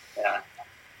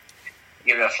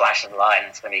 Give it a flash of light and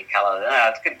it's going to be coloured. No,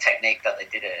 it's a good technique that they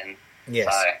did it in.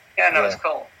 Yes. So, it's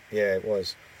cool. Yeah, it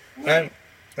was. And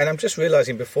I'm just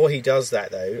realising before he does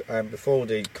that though, before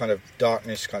the kind of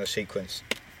darkness kind of sequence,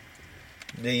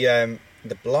 the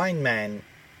blind man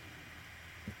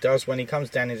does, when he comes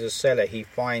down into the cellar, he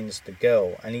finds the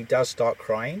girl and he does start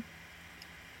crying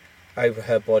over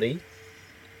her body.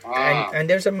 And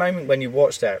there's a moment when you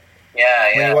watch that,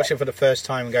 when you watch it for the first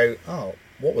time and go, oh,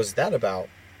 what was that about?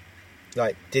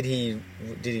 Like, did he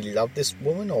love this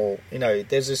woman, or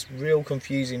there's this real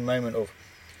confusing moment of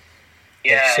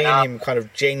seeing him kind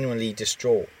of genuinely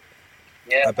distraught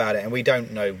about it, and we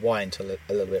don't know why until a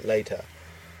little bit later.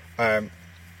 And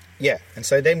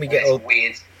so then we get all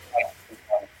weird.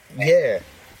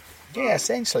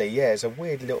 Essentially, it's a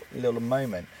weird little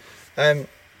moment.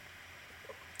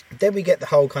 Then we get the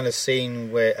whole kind of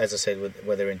scene where, as I said,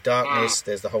 where they're in darkness.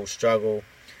 There's the whole struggle.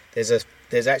 There's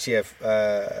actually a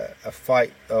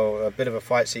fight, or a bit of a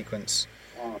fight sequence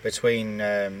between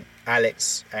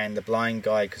Alex and the blind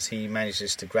guy, because he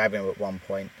manages to grab him at one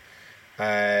point.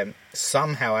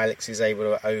 Somehow Alex is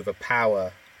able to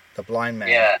overpower the blind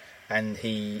man, and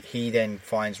he then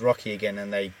finds Rocky again,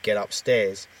 and they get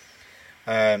upstairs,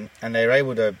 and they're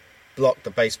able to block the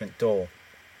basement door.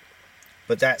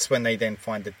 But that's when they then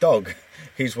find the dog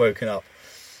who's woken up.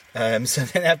 So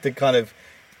they have to kind of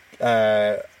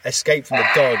escape from the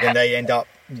dog, and they end up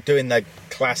doing the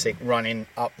classic running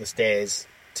up the stairs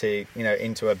to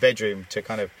into a bedroom to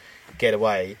kind of get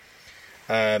away.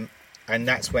 And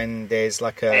that's when there's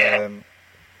like a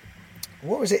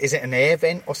what was it? Is it an air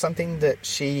vent or something that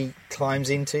she climbs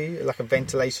into, like a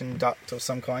ventilation duct of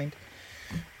some kind?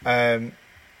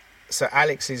 So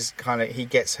Alex is he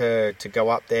gets her to go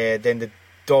up there. Then the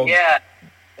dog,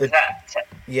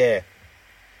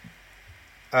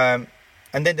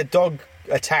 and then the dog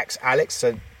attacks Alex.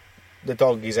 So the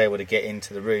dog is able to get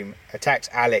into the room, attacks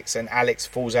Alex, and Alex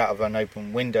falls out of an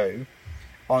open window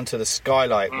onto the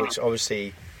skylight, which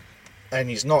obviously, and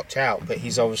he's knocked out, but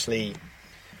he's obviously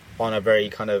on a very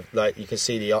kind of, like, you can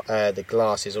see the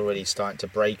glass is already starting to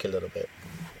break a little bit.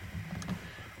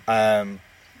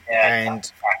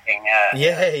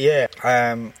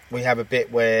 We have a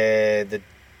bit where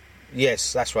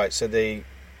yes, that's right. So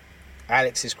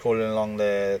Alex is crawling along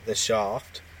the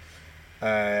shaft,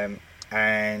 and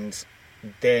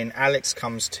then Alex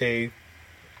comes to,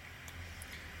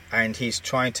 and he's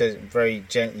trying to very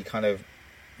gently kind of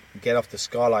get off the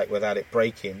skylight without it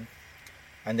breaking,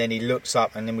 and then he looks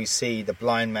up, and then we see the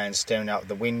blind man staring out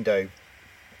the window,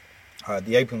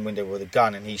 the open window, with a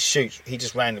gun, and he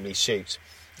just randomly shoots.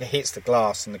 It hits the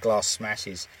glass, and the glass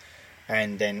smashes,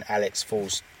 and then Alex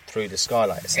falls through the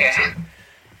skylight essentially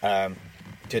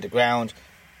to the ground.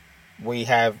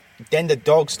 Then the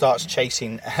dog starts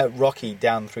chasing Rocky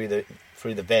down through the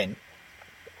vent,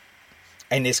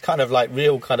 and it's kind of like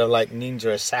real kind of like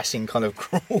ninja assassin kind of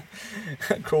crawl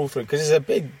through, because it's a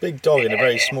big dog in a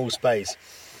very small space,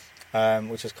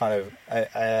 which is kind of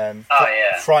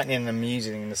frightening and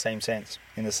amusing in the same sense,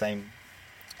 in the same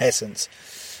essence.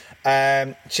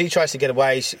 She tries to get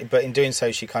away, but in doing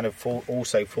so she kind of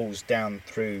also falls down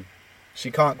through.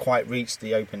 She can't quite reach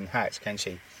the open hatch, can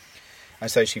she?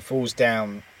 and so she falls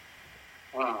down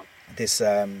this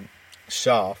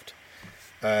shaft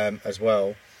as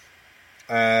well,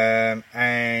 and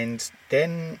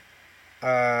then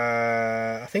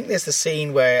I think there's the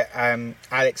scene where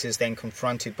Alex is then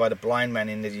confronted by the blind man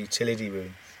in the utility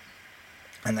room,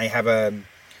 and they have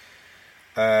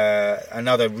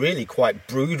another really quite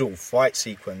brutal fight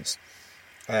sequence.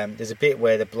 There's a bit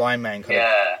where the blind man kind of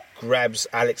grabs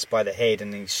Alex by the head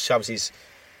and he shoves his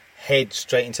head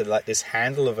straight into like this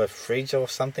handle of a fridge or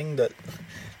something that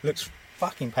looks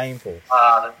fucking painful.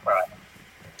 That's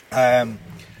right.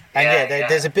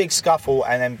 There's a big scuffle,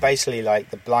 and then basically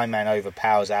like the blind man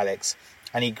overpowers Alex,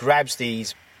 and he grabs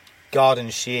these garden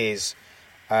shears,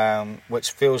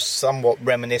 which feels somewhat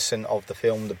reminiscent of the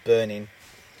film The Burning,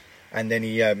 and then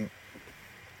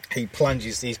he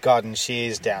plunges these garden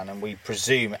shears down, and we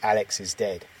presume Alex is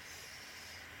dead.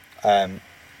 And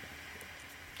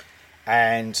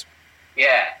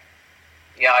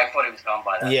I thought he was gone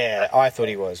by that. Yeah, I thought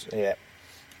he was. Yeah,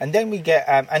 and then we get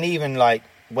and even like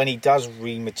when he does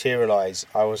rematerialize,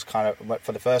 I was kind of,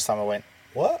 for the first time I went,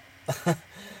 what?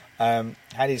 How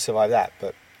did he survive that?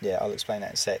 But yeah, I'll explain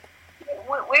that in a sec.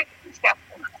 Where did he stab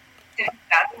him? Did he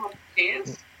stab him with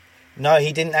shears? No,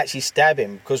 he didn't actually stab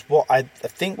him, because what I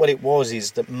think what it was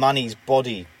is that Money's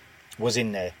body was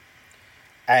in there,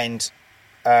 and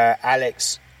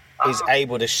Alex is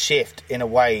able to shift in a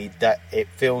way that it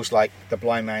feels like the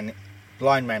blind man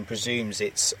presumes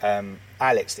it's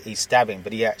Alex that he's stabbing,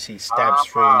 but he actually stabs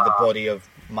through the body of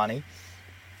Money.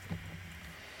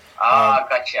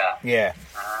 Gotcha. Yeah.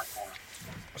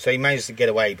 So he managed to get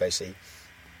away, basically.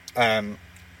 And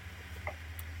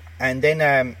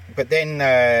then,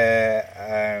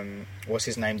 what's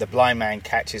his name? The blind man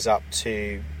catches up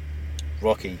to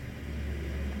Rocky.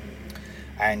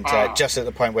 And just at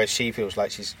the point where she feels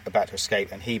like she's about to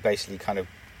escape, and he basically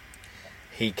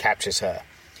he captures her.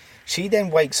 She then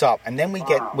wakes up, and then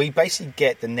we basically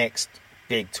get the next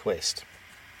big twist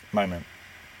moment.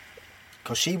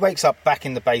 Because she wakes up back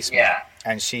in the basement,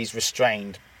 and she's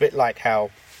restrained, a bit like how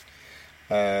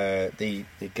the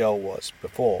girl was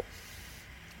before.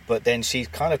 But then she's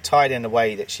kind of tied in a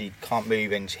way that she can't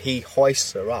move, and he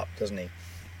hoists her up, doesn't he?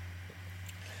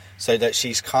 So that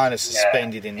she's kind of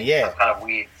suspended in the air. Kind of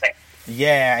weird thing.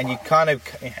 Yeah,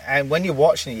 and when you're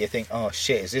watching it, you think, oh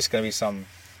shit, is this going to be some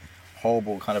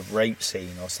horrible kind of rape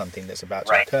scene or something that's about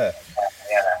to occur?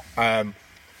 And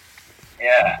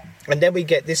then we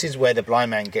get, this is where the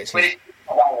blind man gets his...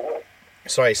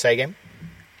 Sorry, say again?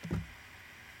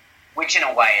 Which in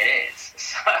a way it is.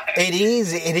 So.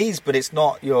 It is, but it's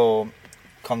not your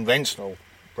conventional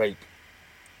rape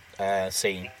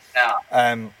scene.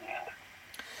 No.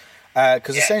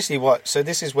 Because essentially so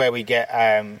this is where we get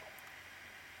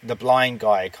the blind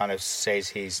guy kind of says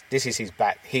his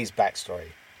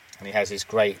backstory, and he has this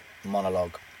great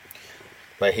monologue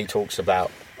where he talks about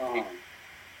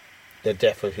the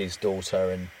death of his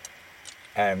daughter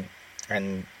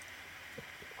and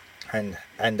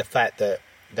the fact that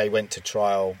they went to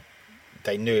trial.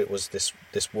 They knew it was this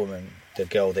woman, the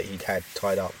girl that he'd had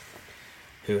tied up,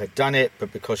 who had done it,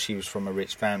 but because she was from a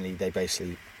rich family,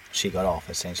 she got off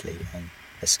essentially and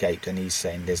escaped. And he's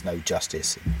saying there's no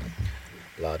justice, and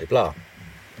blah de blah.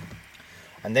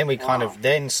 And then we kind of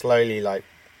then slowly, like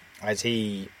as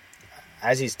he's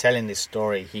telling this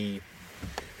story, he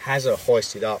has her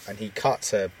hoisted up and he cuts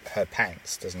her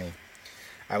pants, doesn't he?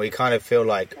 And we kind of feel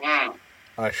like,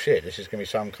 oh shit, this is going to be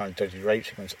some kind of dodgy rape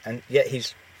sequence. And yet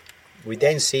we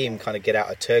then see him kind of get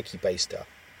out a turkey baster,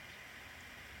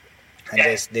 and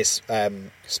there's this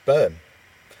sperm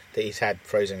that he's had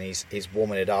frozen. He's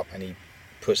warming it up and he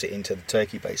puts it into the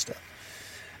turkey baster,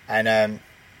 and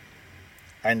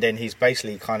then he's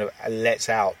basically kind of lets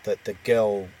out that the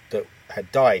girl that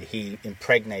had died, he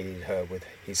impregnated her with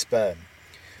his sperm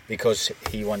because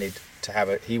he wanted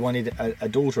a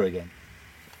daughter again.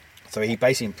 So he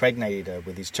basically impregnated her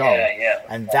with his child,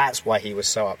 and that's why he was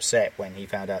so upset when he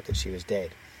found out that she was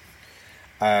dead.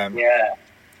 And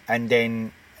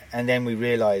then we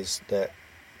realise that,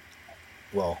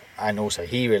 and also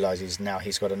he realises now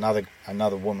he's got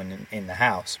another woman in the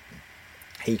house.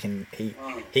 He can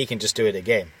just do it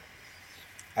again,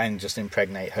 and just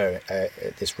impregnate her,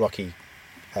 this Rocky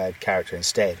character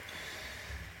instead.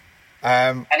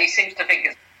 And he seems to think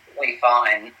it's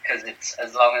fine because it's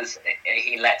as long as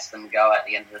he lets them go at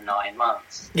the end of the 9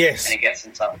 months. Yes, and he gets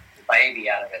himself a baby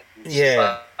out of it.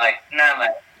 It's like no, mate,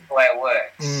 that's the way it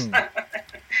works.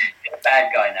 You're a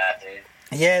bad guy now, dude.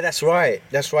 Yeah, that's right.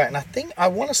 And I think I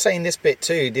want to say in this bit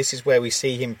too, this is where we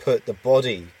see him put the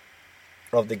body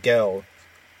of the girl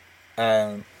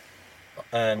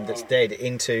that's dead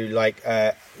into like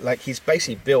he's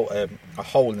basically built a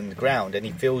hole in the ground, and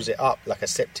he fills it up like a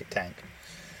septic tank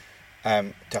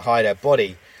to hide her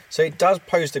body. So it does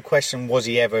pose the question: was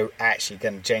he ever actually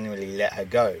going to genuinely let her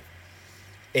go?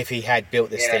 If he had built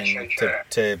this thing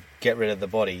to get rid of the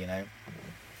body, you know,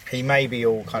 he may be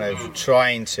all kind of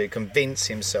trying to convince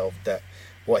himself that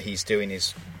what he's doing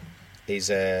is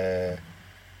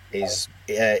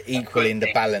equaling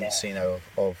the balance, you know,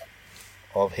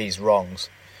 of his wrongs.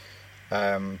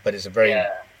 But it's a very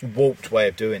warped way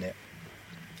of doing it.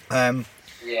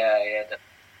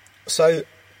 So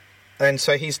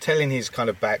he's telling his kind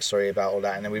of backstory about all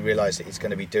that, and then we realise that he's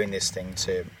going to be doing this thing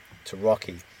to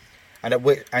Rocky.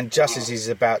 And just as he's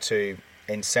about to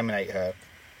inseminate her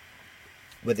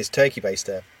with this turkey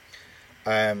baster,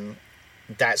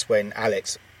 that's when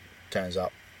Alex turns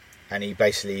up, and he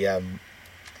basically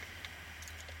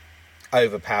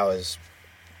overpowers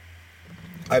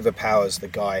the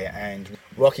guy, and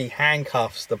Rocky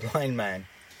handcuffs the blind man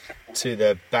to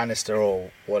the banister or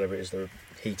whatever it is, the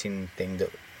heating thing that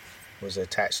was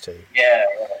attached to.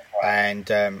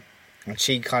 And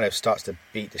she kind of starts to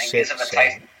beat the shit.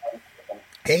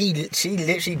 She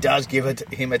literally does give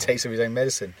him a taste of his own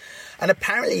medicine, and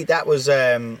apparently that was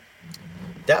a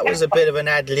bit of an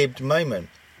ad-libbed moment,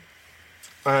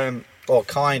 or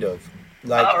kind of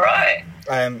like. All right.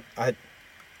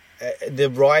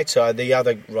 The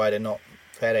other writer, not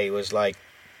Fede, was like,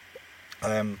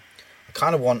 I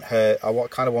kind of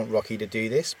want Rocky to do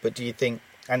this, but do you think?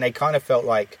 And they kind of felt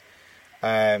like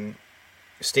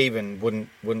Stephen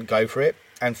wouldn't go for it,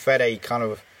 and Fede kind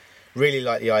of really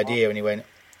liked the idea, and he went,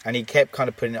 and he kept kind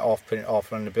of putting it off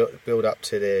on the build up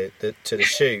to the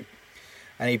shoot,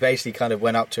 and he basically kind of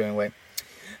went up to him and went,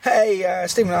 "Hey,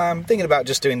 Stephen, I'm thinking about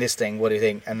just doing this thing. What do you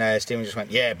think?" And Stephen just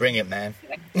went, "Yeah, bring it, man."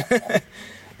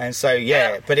 And so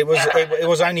but it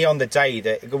was only on the day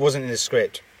that it wasn't in the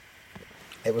script.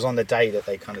 It was on the day that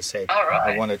they kind of said,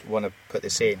 "I want to put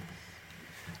this in."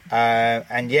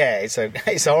 And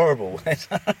it's horrible.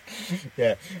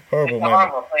 Yeah, horrible. It's a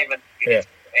horrible thing, but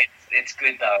it's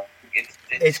good though.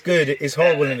 It's good. It's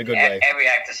horrible in a good way. Every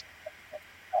actor's.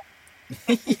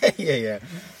 Yeah.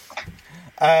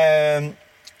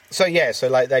 So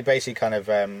like they basically kind of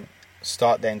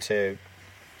start then to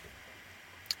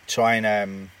try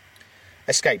and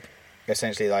escape.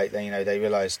 Essentially, like they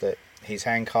realise that he's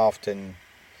handcuffed and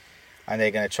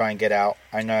they're going to try and get out.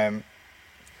 And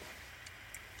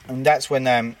that's when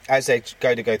as they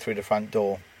go through the front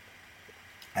door,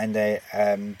 and they're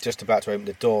just about to open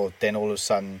the door, then all of a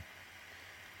sudden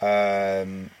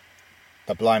the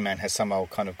blind man has somehow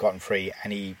kind of gotten free,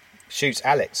 and he shoots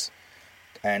Alex,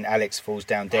 and Alex falls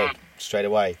down dead straight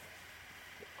away.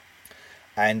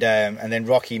 And then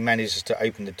Rocky manages to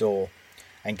open the door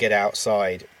and get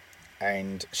outside,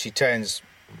 and she turns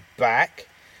back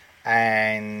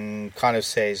and kind of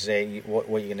says, what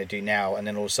are you going to do now? And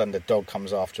then all of a sudden the dog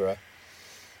comes after her,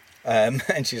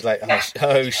 and she's like,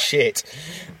 oh shit,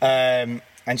 and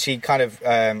she kind of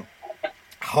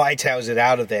hightails it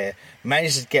out of there,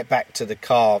 manages to get back to the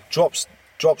car, drops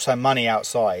her money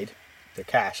outside, the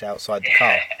cash outside the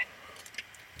car,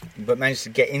 but manages to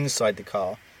get inside the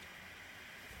car,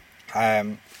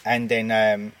 and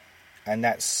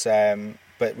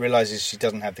but realizes she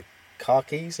doesn't have the car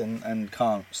keys and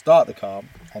can't start the car,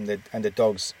 and the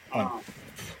dog's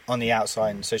on the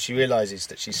outside, and so she realizes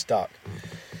that she's stuck.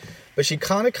 But she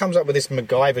kind of comes up with this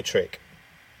MacGyver trick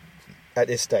at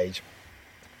this stage.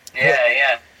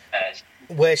 Yeah.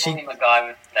 Where she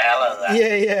MacGyver the hell out of that.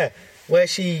 Yeah. Where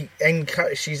she's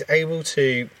able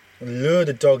to lure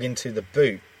the dog into the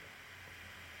boot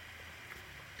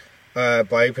by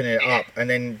opening it up, and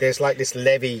then there's like this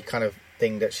levy kind of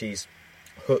thing that she's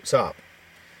hooked up,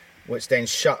 which then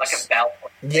shuts. Like a belt.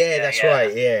 Yeah, that's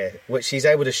right. Yeah, which she's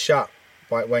able to shut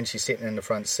when she's sitting in the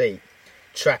front seat,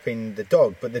 trapping the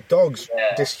dog. But the dog's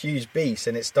this huge beast,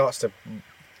 and it starts to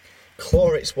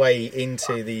claw its way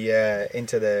into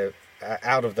the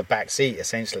out of the back seat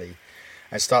essentially,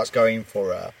 and starts going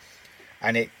for her.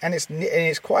 And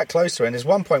it's quite close to her. And there's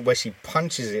one point where she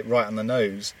punches it right on the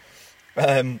nose.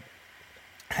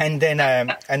 And then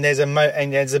and there's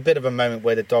a bit of a moment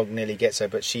where the dog nearly gets her,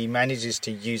 but she manages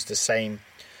to use the same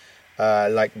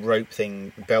like rope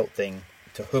thing, belt thing,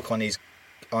 to hook on his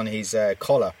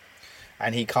collar,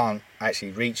 and he can't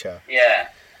actually reach her.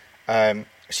 Yeah.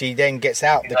 She then gets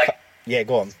out the. Yeah,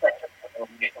 go on.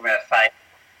 From her face.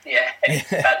 Yeah,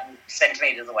 about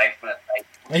centimeters away from her face.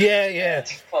 Yeah.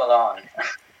 It's full on.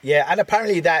 Yeah, and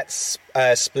apparently that's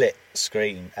split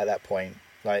screen at that point.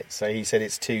 Like, so he said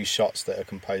it's two shots that are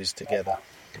composed together.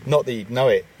 Not that you'd know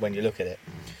it when you look at it.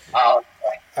 Oh.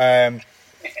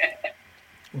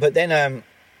 but then,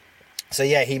 so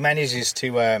yeah, he manages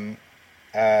to,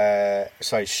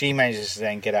 so she manages to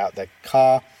then get out the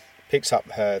car, picks up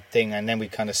her thing, and then we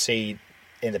kind of see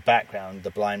in the background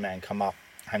the blind man come up,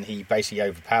 and he basically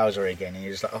overpowers her again, and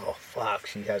he's like, oh fuck,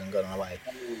 she hasn't gone away.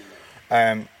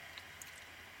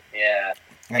 Yeah.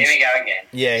 Here we go again.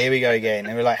 Yeah, here we go again.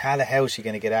 And we're like, how the hell is she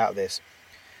going to get out of this?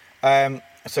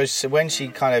 So when she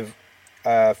kind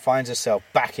of finds herself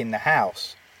back in the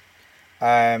house,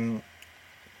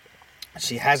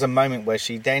 she has a moment where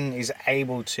she then is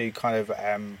able to kind of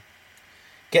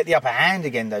get the upper hand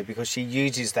again, though, because she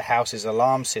uses the house's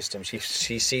alarm system. She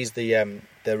sees the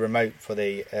remote for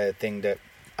the thing that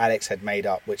Alex had made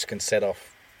up, which can set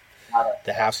off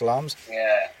the house alarms.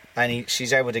 Yeah. And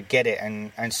she's able to get it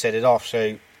and set it off.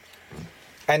 So,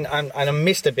 and I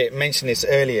missed a bit, mentioned this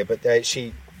earlier, but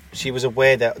she was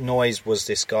aware that noise was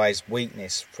this guy's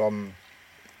weakness from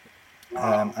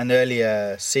an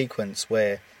earlier sequence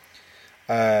where,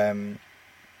 or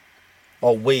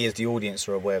we as the audience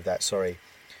are aware of that. Sorry,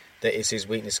 that it's his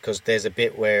weakness, because there's a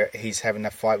bit where he's having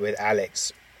a fight with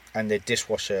Alex, and the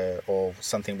dishwasher or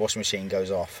something washing machine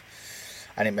goes off,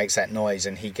 and it makes that noise,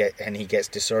 and he gets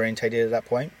disorientated at that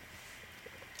point.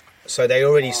 So they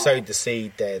already sowed the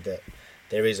seed there that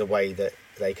there is a way that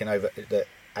that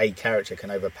a character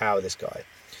can overpower this guy,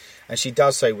 and she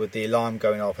does so with the alarm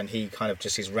going off, and he kind of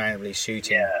just is randomly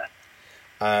shooting.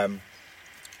 Yeah.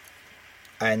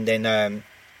 And then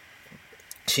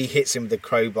she hits him with the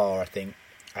crowbar, I think,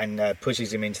 and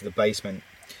pushes him into the basement,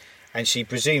 and she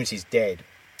presumes he's dead,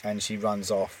 and she runs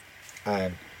off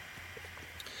and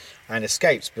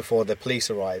escapes before the police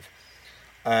arrive.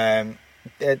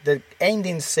 The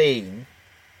ending scene,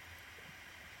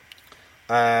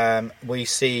 we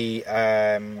see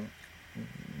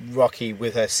Rocky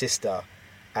with her sister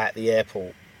at the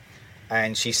airport,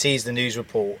 and she sees the news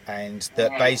report, and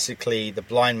that basically the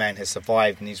blind man has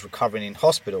survived and he's recovering in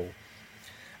hospital.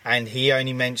 And he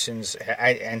only mentions,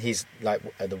 and he's like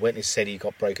the witness said, he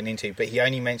got broken into, but he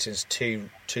only mentions two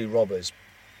robbers,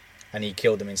 and he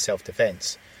killed them in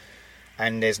self-defense.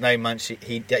 And there's no much,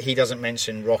 he doesn't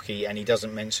mention Rocky, and he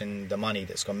doesn't mention the money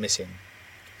that's gone missing.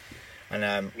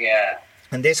 And yeah.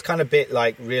 And this kind of bit,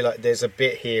 like, there's a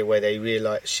bit here where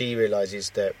she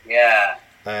realizes that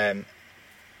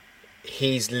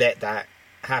he's let that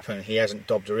happen. He hasn't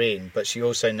dobbed her in, but she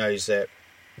also knows that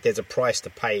there's a price to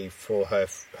pay for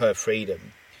her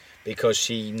freedom, because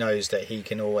she knows that he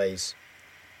can always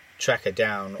track her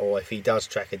down, or if he does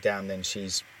track her down, then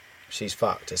she's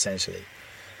fucked, essentially.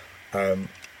 And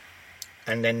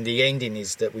then the ending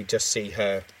is that we just see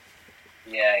her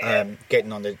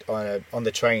getting on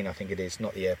the train, I think it is,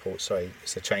 not the airport, sorry,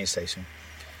 it's the train station,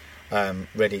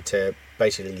 ready to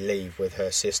basically leave with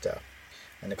her sister,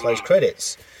 and the close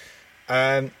credits.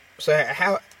 So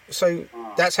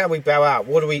that's how we bow out.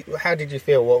 How did you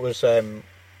feel? What was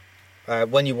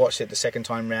when you watched it the second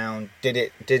time round? Did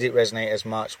it resonate as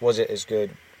much? Was it as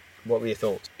good? What were your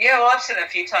thoughts? Yeah, well, I've seen it a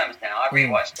few times now. I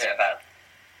rewatched it about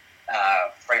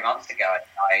 3 months ago.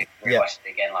 I rewatched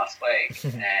it again last week,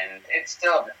 and it's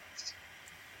still as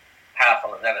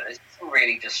powerful as ever. There's some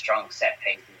really just strong set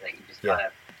pieces that you just kind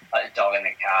of, like the dog in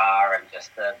the car and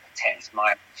just the tense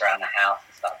moments around the house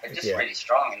and stuff. They're just really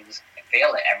strong, and you just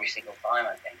feel it every single time,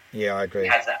 I think. Yeah, I agree.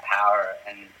 It has that power,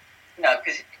 and,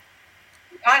 because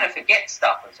you kind of forget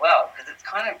stuff as well, because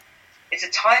it's a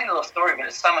tiny little story, but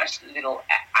it's so much little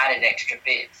added extra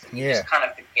bits. And you just kind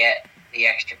of forget the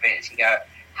extra bits. You go,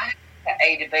 how did you get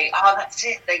A to B? Oh, that's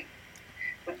it.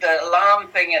 With the alarm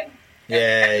thing and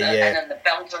then the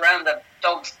belt around the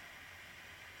dog's.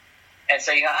 And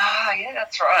so you go,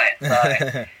 that's right. So,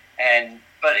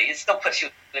 but it still puts you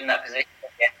in that position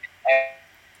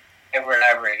over and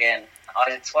over again.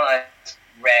 It's one of those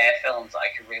rare films I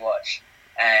can rewatch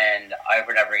and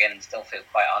over and over again and still feel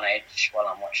quite on edge while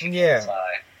I'm watching it. So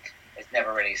it's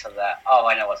never really sort of that,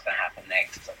 I know what's going to happen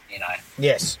next,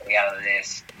 Yes. Get out of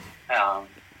this.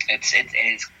 It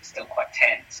is still quite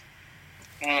tense.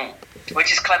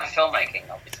 Which is clever filmmaking,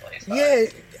 obviously. So. Yeah,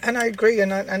 and I agree,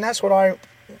 and that's what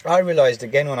I realised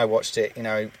again when I watched it,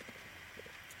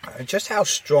 just how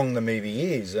strong the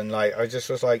movie is, and like I just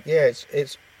was like,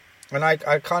 it's and I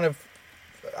kind of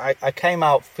I came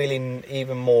out feeling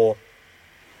even more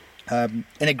in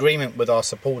agreement with our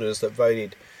supporters that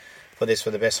voted for this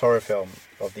for the best horror film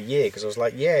of the year, because I was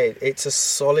like, it's a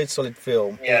solid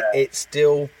film. It's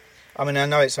still, I mean, I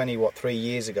know it's only 3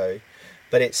 years ago,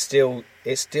 but it still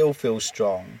feels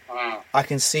strong. I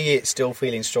can see it still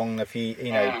feeling strong a few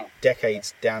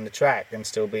decades down the track and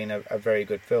still being a very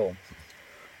good film.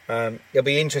 It'll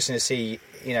be interesting to see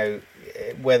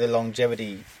where the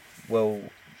longevity will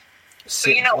But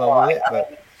you know what?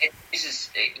 It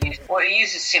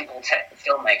uses simple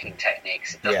filmmaking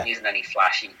techniques. It doesn't use any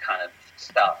flashy kind of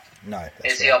stuff. No,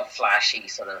 there's the odd flashy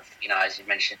sort of, as you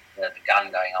mentioned, the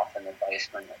gun going off in the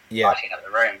basement, lighting up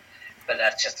the room. But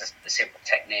that's just a simple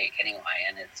technique anyway,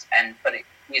 but it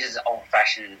uses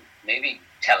old-fashioned movie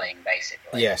telling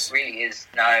basically. Yes, it really is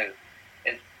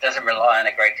it doesn't rely on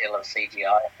a great deal of CGI.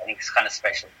 I think it's kind of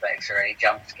special effects or any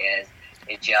jump scares.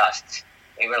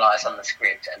 It relies on the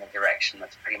script and the direction.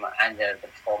 That's pretty much, and the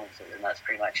performances, and that's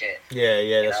pretty much it. Yeah,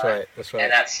 that's right.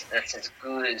 And that's as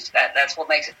good as that. That's what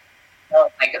makes it.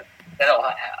 That'll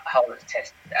hold its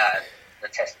test. The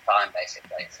test of time,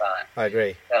 basically. So I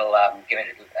agree. They'll give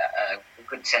it a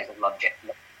good sense of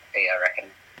longevity, I reckon.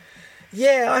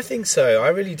 Yeah, I think so. I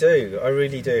really do. I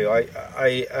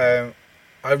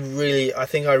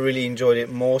think I really enjoyed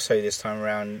it more so this time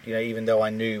around. Even though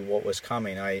I knew what was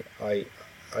coming,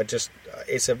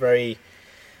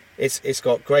 it's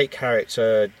got great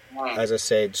character. As I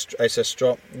said, it's a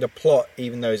strong. The plot,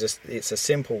 even though it's a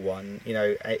simple one,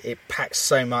 it packs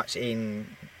so much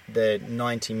in the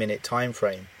 90-minute time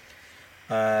frame,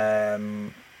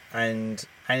 and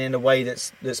in a way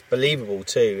that's believable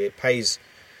too. It pays.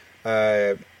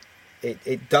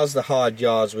 It does the hard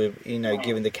yards with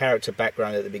giving the character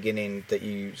background at the beginning that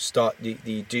you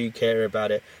do care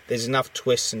about it. There's enough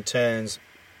twists and turns,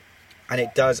 and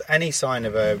it does. Any sign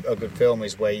of a good film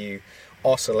is where you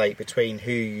oscillate between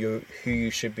who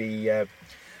you should be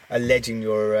alleging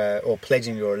or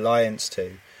pledging your alliance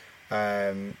to.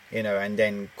 And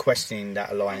then questioning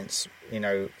that alliance,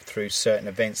 through certain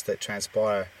events that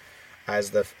transpire as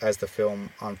the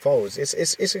film unfolds.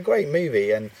 It's a great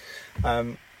movie, and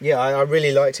I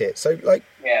really liked it. So,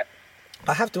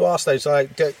 I have to ask though, so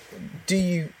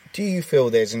do you feel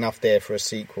there's enough there for a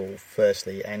sequel?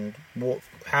 Firstly, and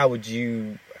where would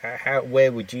you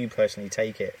personally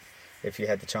take it if you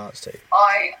had the chance to?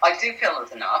 I do feel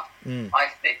there's enough. I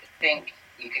think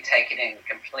you could take it in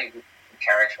completely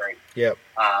territory. Yep.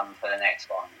 For the next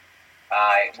one,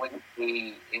 it wouldn't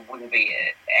be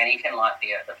anything like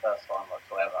the first one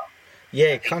whatsoever.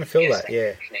 Yeah, I kind of feel that.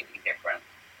 Yeah. Completely different.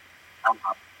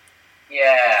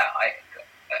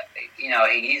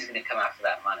 He's going to come after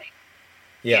that money.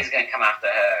 Yeah. He's going to come after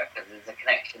her because there's a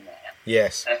connection there.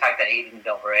 Yes. And the fact that he didn't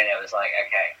delve her in, it was like,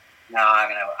 okay, no, I'm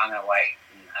gonna wait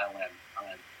and I'm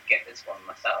gonna get this one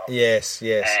myself. Yes.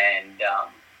 And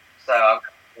so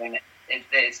when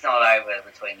it's not over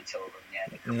between the two of them yet.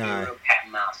 There could be a real cat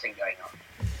and mouse thing going on.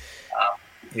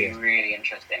 It'd be really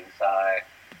interesting. So,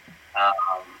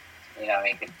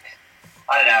 it could,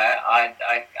 I don't know.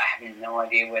 I have no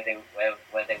idea where they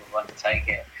would want to take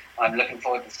it. I'm looking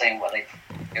forward to seeing what they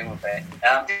do with it.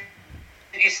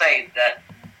 Did you say that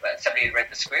somebody had read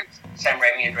the script? Sam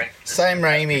Raimi had read the script? Sam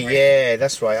Raimi, yeah,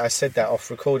 that's right. I said that off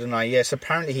record, and yes,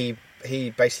 apparently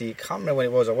he basically, can't remember when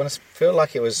it was. I feel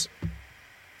like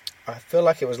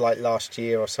it was like last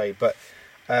year or so, but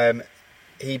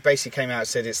he basically came out and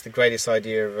said it's the greatest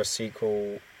idea of a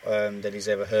sequel that he's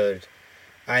ever heard.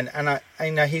 And I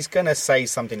know he's going to say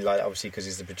something like that, obviously, because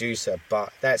he's the producer,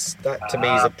 but that to me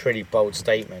is a pretty bold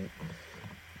statement.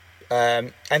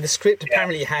 And the script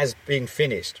apparently has been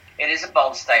finished. It is a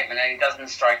bold statement, and it doesn't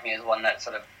strike me as one that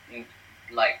sort of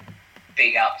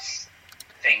big ups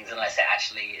things unless it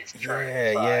actually is true.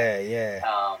 Yeah.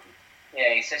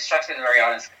 He strikes me as a very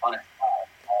honest guy.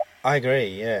 I agree.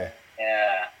 Yeah.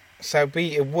 So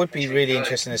it would be really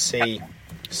interesting to see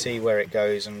where it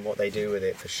goes and what they do with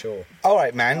it for sure. All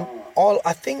right, man.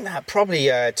 I think that probably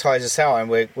ties us out, and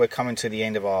we're coming to the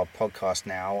end of our podcast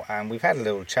now. And we've had a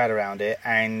little chat around it,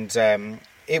 and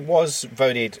it was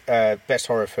voted best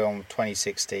horror film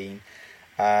 2016.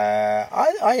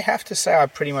 I have to say I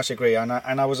pretty much agree, and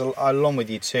I was along with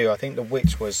you too. I think The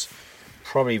Witch was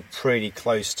probably pretty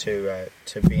close to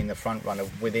being the front runner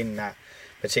within that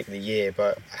particular year,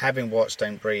 but having watched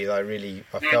Don't Breathe, I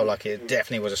felt like it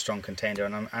definitely was a strong contender,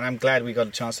 and I'm glad we got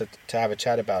a chance to have a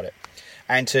chat about it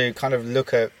and to kind of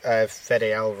look at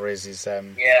Fede Alvarez's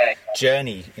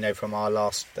journey, from our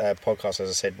last podcast, as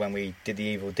I said, when we did the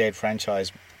Evil Dead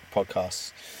franchise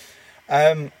podcasts.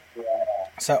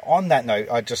 So on that note,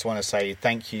 I just want to say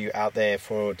thank you out there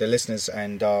for the listeners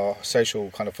and our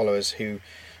social kind of followers who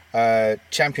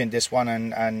championed this one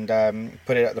and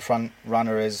put it at the front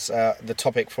runner as the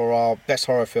topic for our best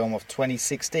horror film of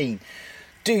 2016.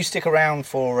 Do stick around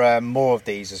for more of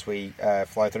these as we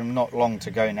fly through them. Not long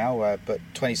to go now, but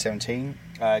 2017.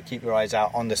 Keep your eyes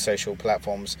out on the social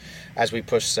platforms as we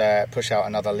push out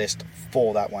another list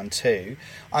for that one too.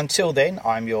 Until then,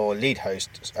 I'm your lead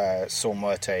host, Saul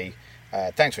Muerte.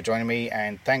 Thanks for joining me,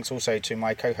 and thanks also to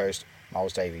my co-host,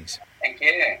 Miles Davies. Thank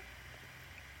you.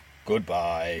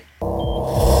 Goodbye.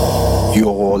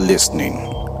 You're listening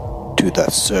to the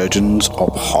Surgeons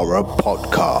of Horror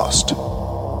podcast.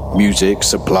 Music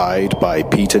supplied by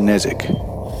Peter Nezik.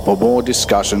 For more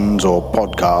discussions or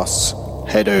podcasts,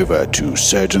 head over to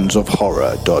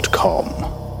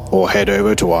surgeonsofhorror.com or head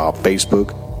over to our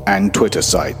Facebook and Twitter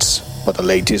sites for the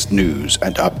latest news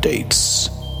and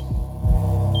updates.